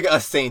equivalent of like a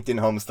saint in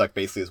Homestuck,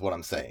 basically, is what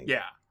I'm saying.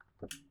 Yeah.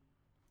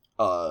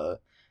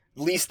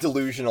 Least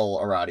delusional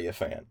Aradia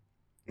fan.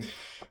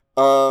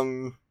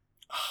 I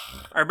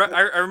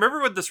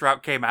remember when this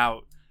route came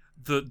out,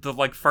 the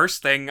like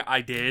first thing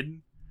I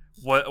did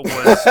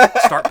was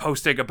start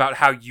posting about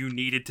how you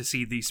needed to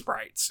see these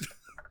sprites.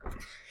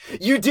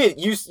 You did.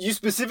 You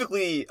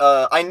specifically.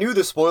 I knew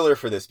the spoiler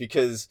for this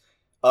because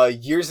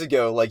years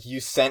ago, like you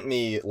sent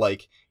me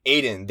like,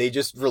 Aiden, they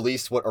just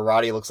released what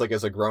Aradia looks like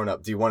as a grown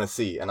up. Do you want to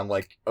see? And I'm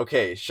like,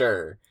 okay,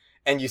 sure.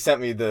 And you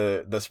sent me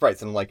the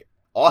sprites, and I'm like,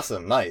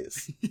 awesome,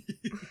 nice.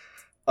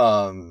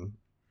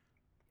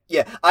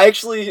 Yeah, I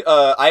actually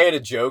I had a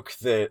joke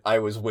that I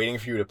was waiting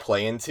for you to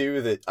play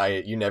into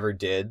that you never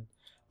did.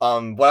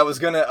 What I was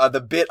gonna,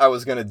 the bit I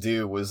was gonna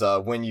do was,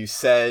 when you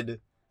said,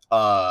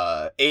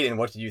 Aiden,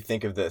 what did you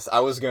think of this? I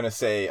was gonna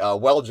say,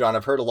 well, John,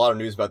 I've heard a lot of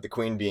news about the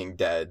Queen being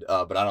dead,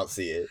 but I don't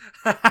see it.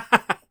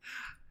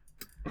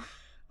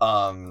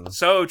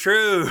 So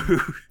true.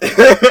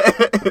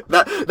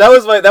 that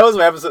was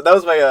my episode. That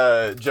was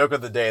my joke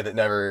of the day that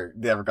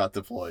never got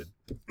deployed.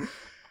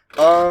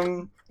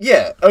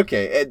 Yeah.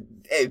 Okay.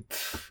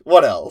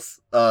 What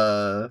else?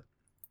 Yeah.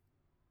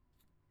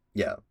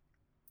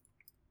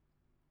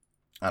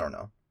 I don't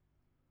know.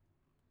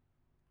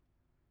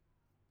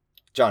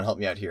 John, help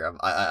me out here.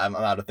 I'm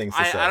out of things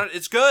to say.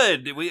 It's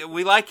good.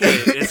 We like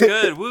it. It's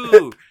good.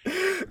 Woo.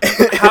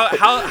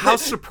 How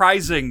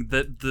surprising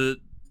that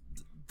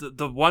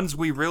the ones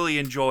we really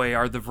enjoy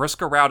are the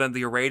Vriska route and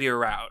the Aradia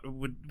route.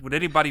 Would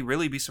anybody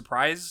really be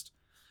surprised?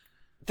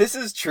 This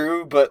is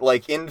true, but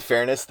like in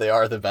fairness, they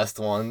are the best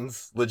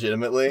ones,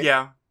 legitimately.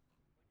 Yeah.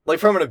 Like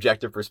from an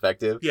objective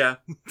perspective. Yeah.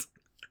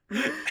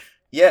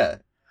 Yeah.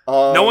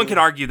 No one can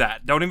argue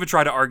that. Don't even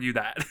try to argue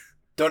that.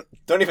 Don't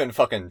even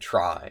fucking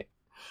try.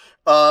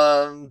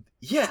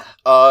 Yeah.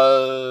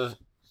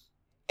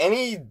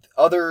 Any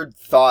other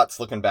thoughts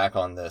looking back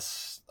on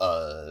this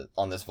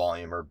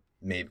volume, or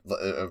maybe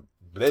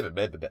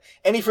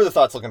any further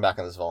thoughts looking back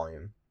on this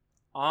volume?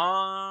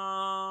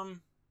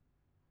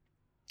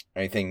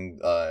 Anything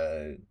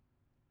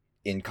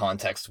in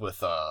context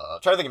with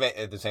I'm trying to think of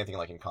if there's anything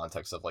like in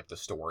context of like the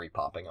story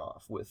popping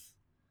off with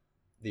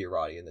the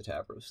Aradia and the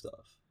Tavros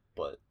stuff,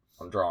 but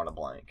I'm drawing a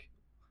blank.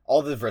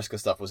 All the Vriska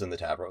stuff was in the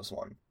Tavros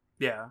one.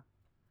 Yeah.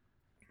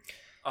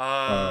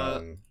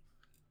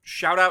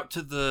 Shout out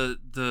to the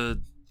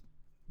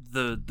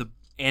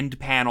end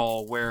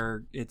panel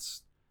where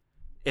it's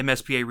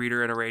MSPA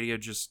Reader and Aradia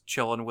just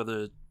chilling with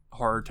a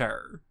horror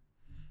terror.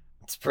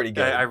 It's pretty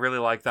good. I really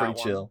like that pretty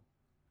one. Chill.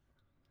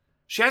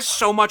 She has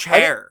so much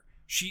hair.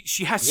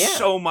 She has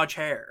so much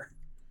hair.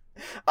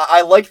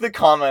 I like the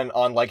comment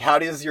on like, how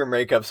does your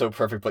makeup so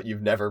perfect but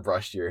you've never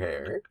brushed your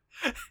hair?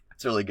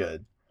 It's really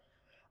good.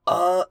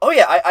 Oh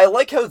yeah, I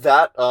like how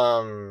that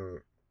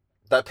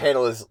that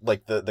panel is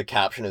like the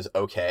caption is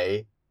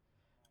okay.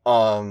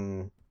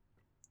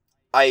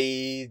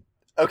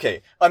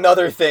 Okay,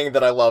 another thing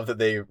that I love that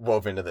they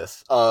wove into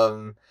this.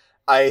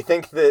 I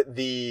think that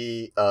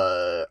the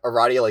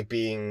Aradia like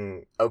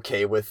being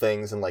okay with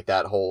things and like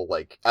that whole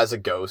like as a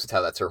ghost,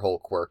 how that's her whole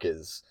quirk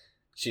is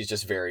she's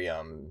just very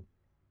I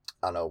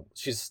don't know,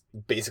 she's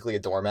basically a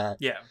doormat.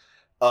 Yeah.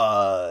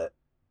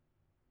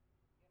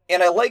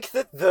 And I like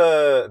that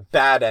the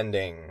bad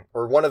ending,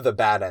 or one of the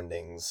bad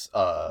endings,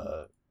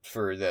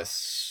 for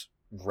this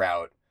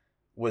route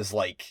was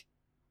like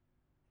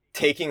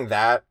taking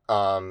that,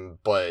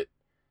 but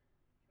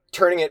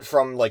turning it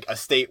from like a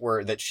state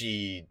where that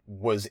she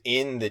was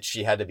in that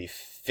she had to be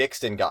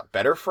fixed and got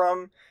better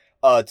from,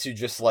 to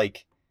just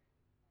like,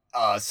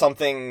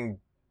 something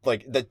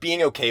like that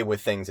being okay with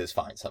things is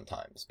fine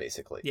sometimes,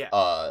 basically. Yeah.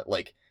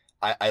 Like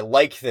I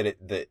like that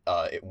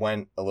it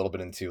went a little bit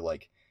into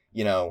like,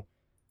 you know,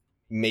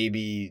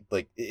 maybe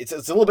like it's a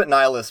little bit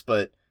nihilist,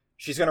 but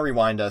she's gonna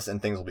rewind us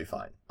and things will be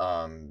fine.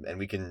 And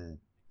we can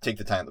take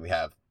the time that we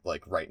have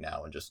like right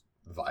now and just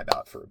vibe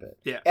out for a bit.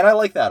 Yeah. And I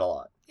like that a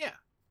lot. Yeah.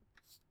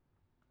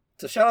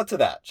 So shout out to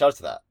that.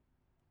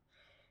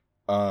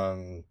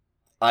 I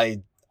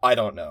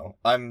don't know.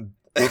 I'm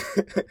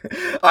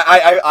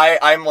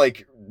I'm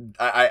like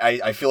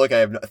I feel like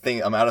I'm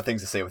out of things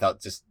to say without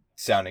just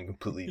sounding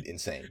completely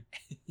insane.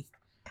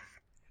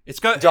 It's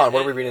good. John,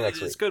 what are we reading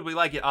next week? It's good. We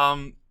like it.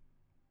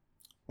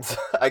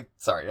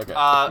 Sorry. Okay.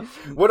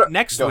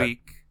 Next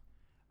week,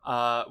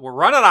 we're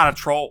running out of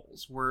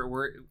trolls.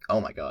 We're oh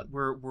my god.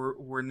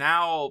 We're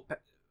now.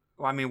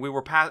 Well, I mean, we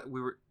were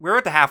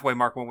at the halfway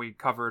mark when we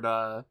covered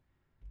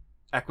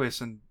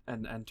Equus and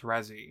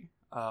Terezi.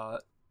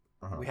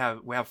 We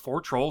have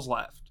 4 trolls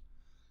left.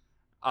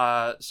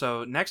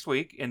 So next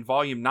week in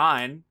volume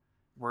 9,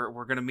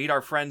 we're gonna meet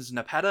our friends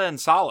Nepeta and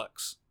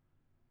Solix.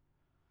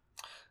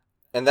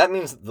 And that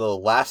means the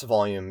last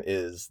volume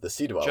is the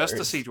Sea Dwellers. Just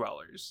the Sea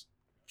Dwellers.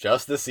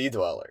 Just the Sea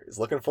Dwellers.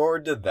 Looking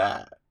forward to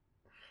that.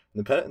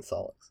 Nepeta and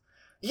Solix.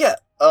 Yeah,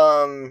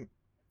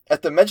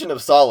 at the mention of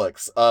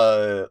Solix,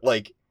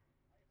 like,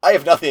 I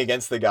have nothing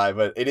against the guy,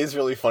 but it is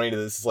really funny that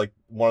this is, like,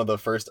 one of the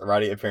first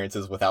Aradia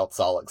appearances without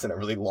Solix in a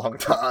really long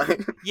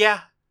time.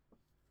 Yeah.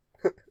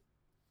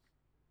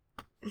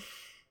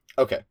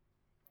 Okay.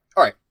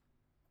 Alright.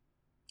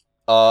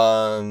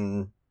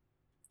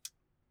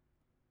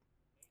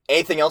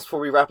 Anything else before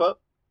we wrap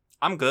up?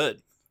 I'm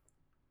good.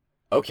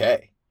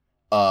 Okay.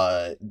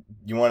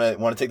 You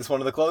wanna take this one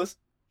to the close?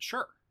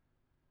 Sure.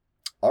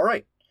 All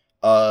right.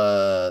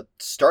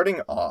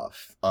 Starting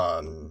off.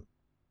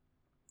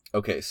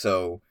 Okay,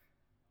 so,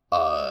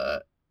 I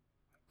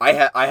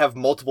have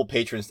multiple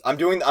patrons. I'm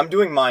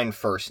doing mine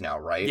first now,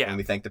 right? Yeah. When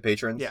we thank the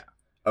patrons. Yeah.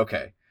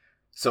 Okay.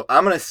 So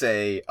I'm gonna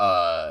say,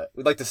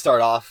 we'd like to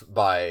start off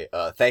by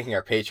thanking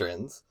our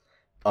patrons,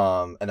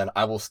 and then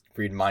I will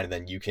read mine, and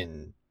then you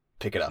can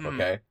pick it up.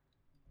 Okay.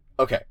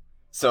 Okay.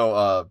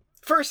 So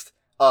first.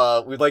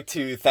 We'd like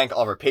to thank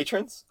all of our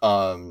patrons.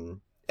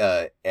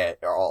 At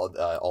all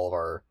of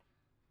our.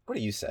 What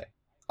do you say?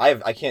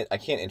 I can't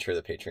intro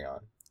the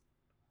Patreon.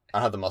 I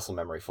don't have the muscle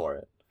memory for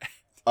it.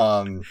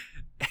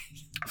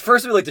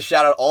 First, we'd like to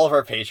shout out all of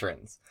our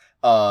patrons.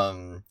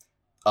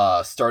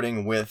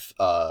 Starting with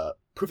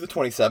Proof the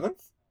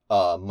 27th,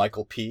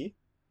 Michael P.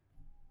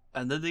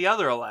 And then the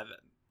other 11.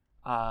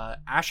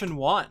 Ashen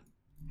 1,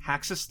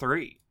 Haxus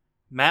 3,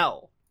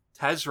 Mel,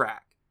 Tezrak,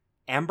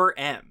 Amber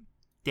M,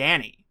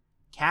 Danny,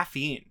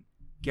 Caffeine,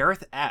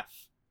 Gareth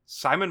F,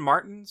 Simon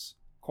Martins,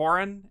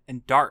 Corin,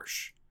 and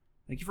Darsh.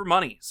 Thank you for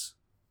monies.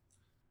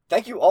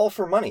 Thank you all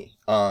for money.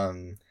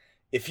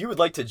 If you would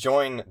like to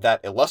join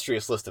that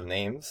illustrious list of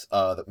names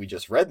that we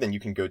just read, then you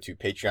can go to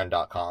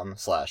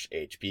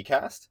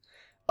patreon.com/hpcast.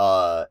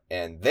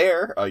 And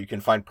there you can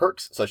find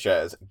perks such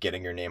as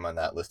getting your name on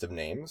that list of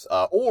names,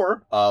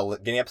 or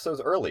getting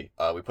episodes early.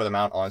 We put them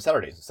out on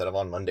Saturdays instead of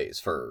on Mondays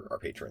for our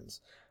patrons.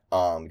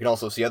 You can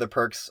also see other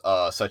perks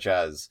such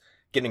as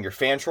getting your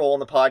fan troll on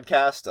the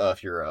podcast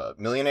if you're a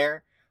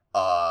millionaire,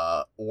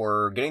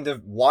 or getting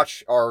to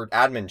watch our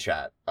admin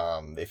chat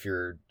if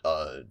you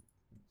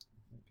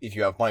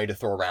have money to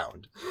throw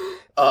around.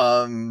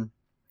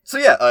 So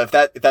yeah, if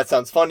that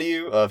sounds fun to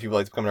you, if you'd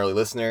like to become an early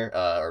listener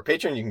or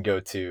patron, you can go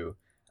to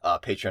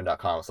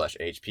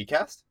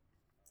patreon.com/hpcast.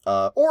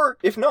 Or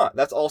if not,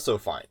 that's also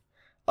fine.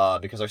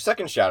 Because our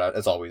second shout out,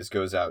 as always,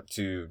 goes out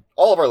to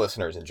all of our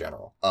listeners in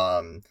general.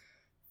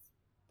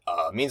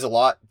 Means a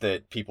lot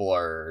that people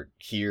are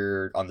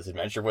here on this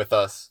adventure with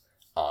us.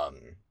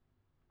 And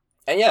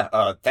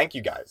yeah, thank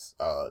you guys.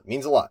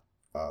 Means a lot.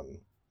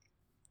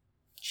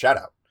 Shout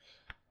out.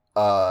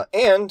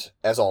 And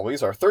as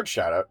always, our third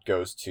shout out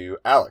goes to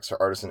Alex, our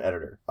artist and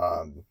editor.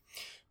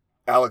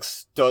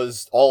 Alex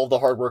does all the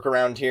hard work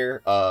around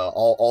here,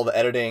 all the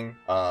editing,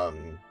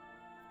 in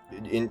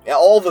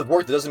all the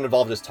work that doesn't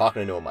involve just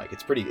talking into a mic.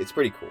 It's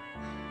pretty cool.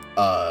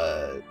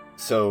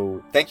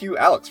 So thank you,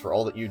 Alex, for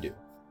all that you do.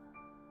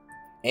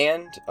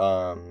 And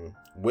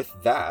with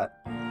that,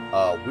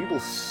 we will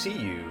see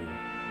you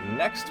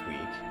next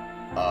week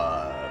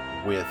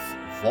with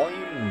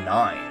Volume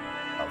 9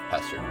 of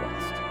Pester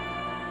Quest.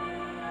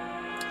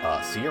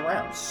 See you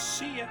around.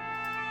 See ya.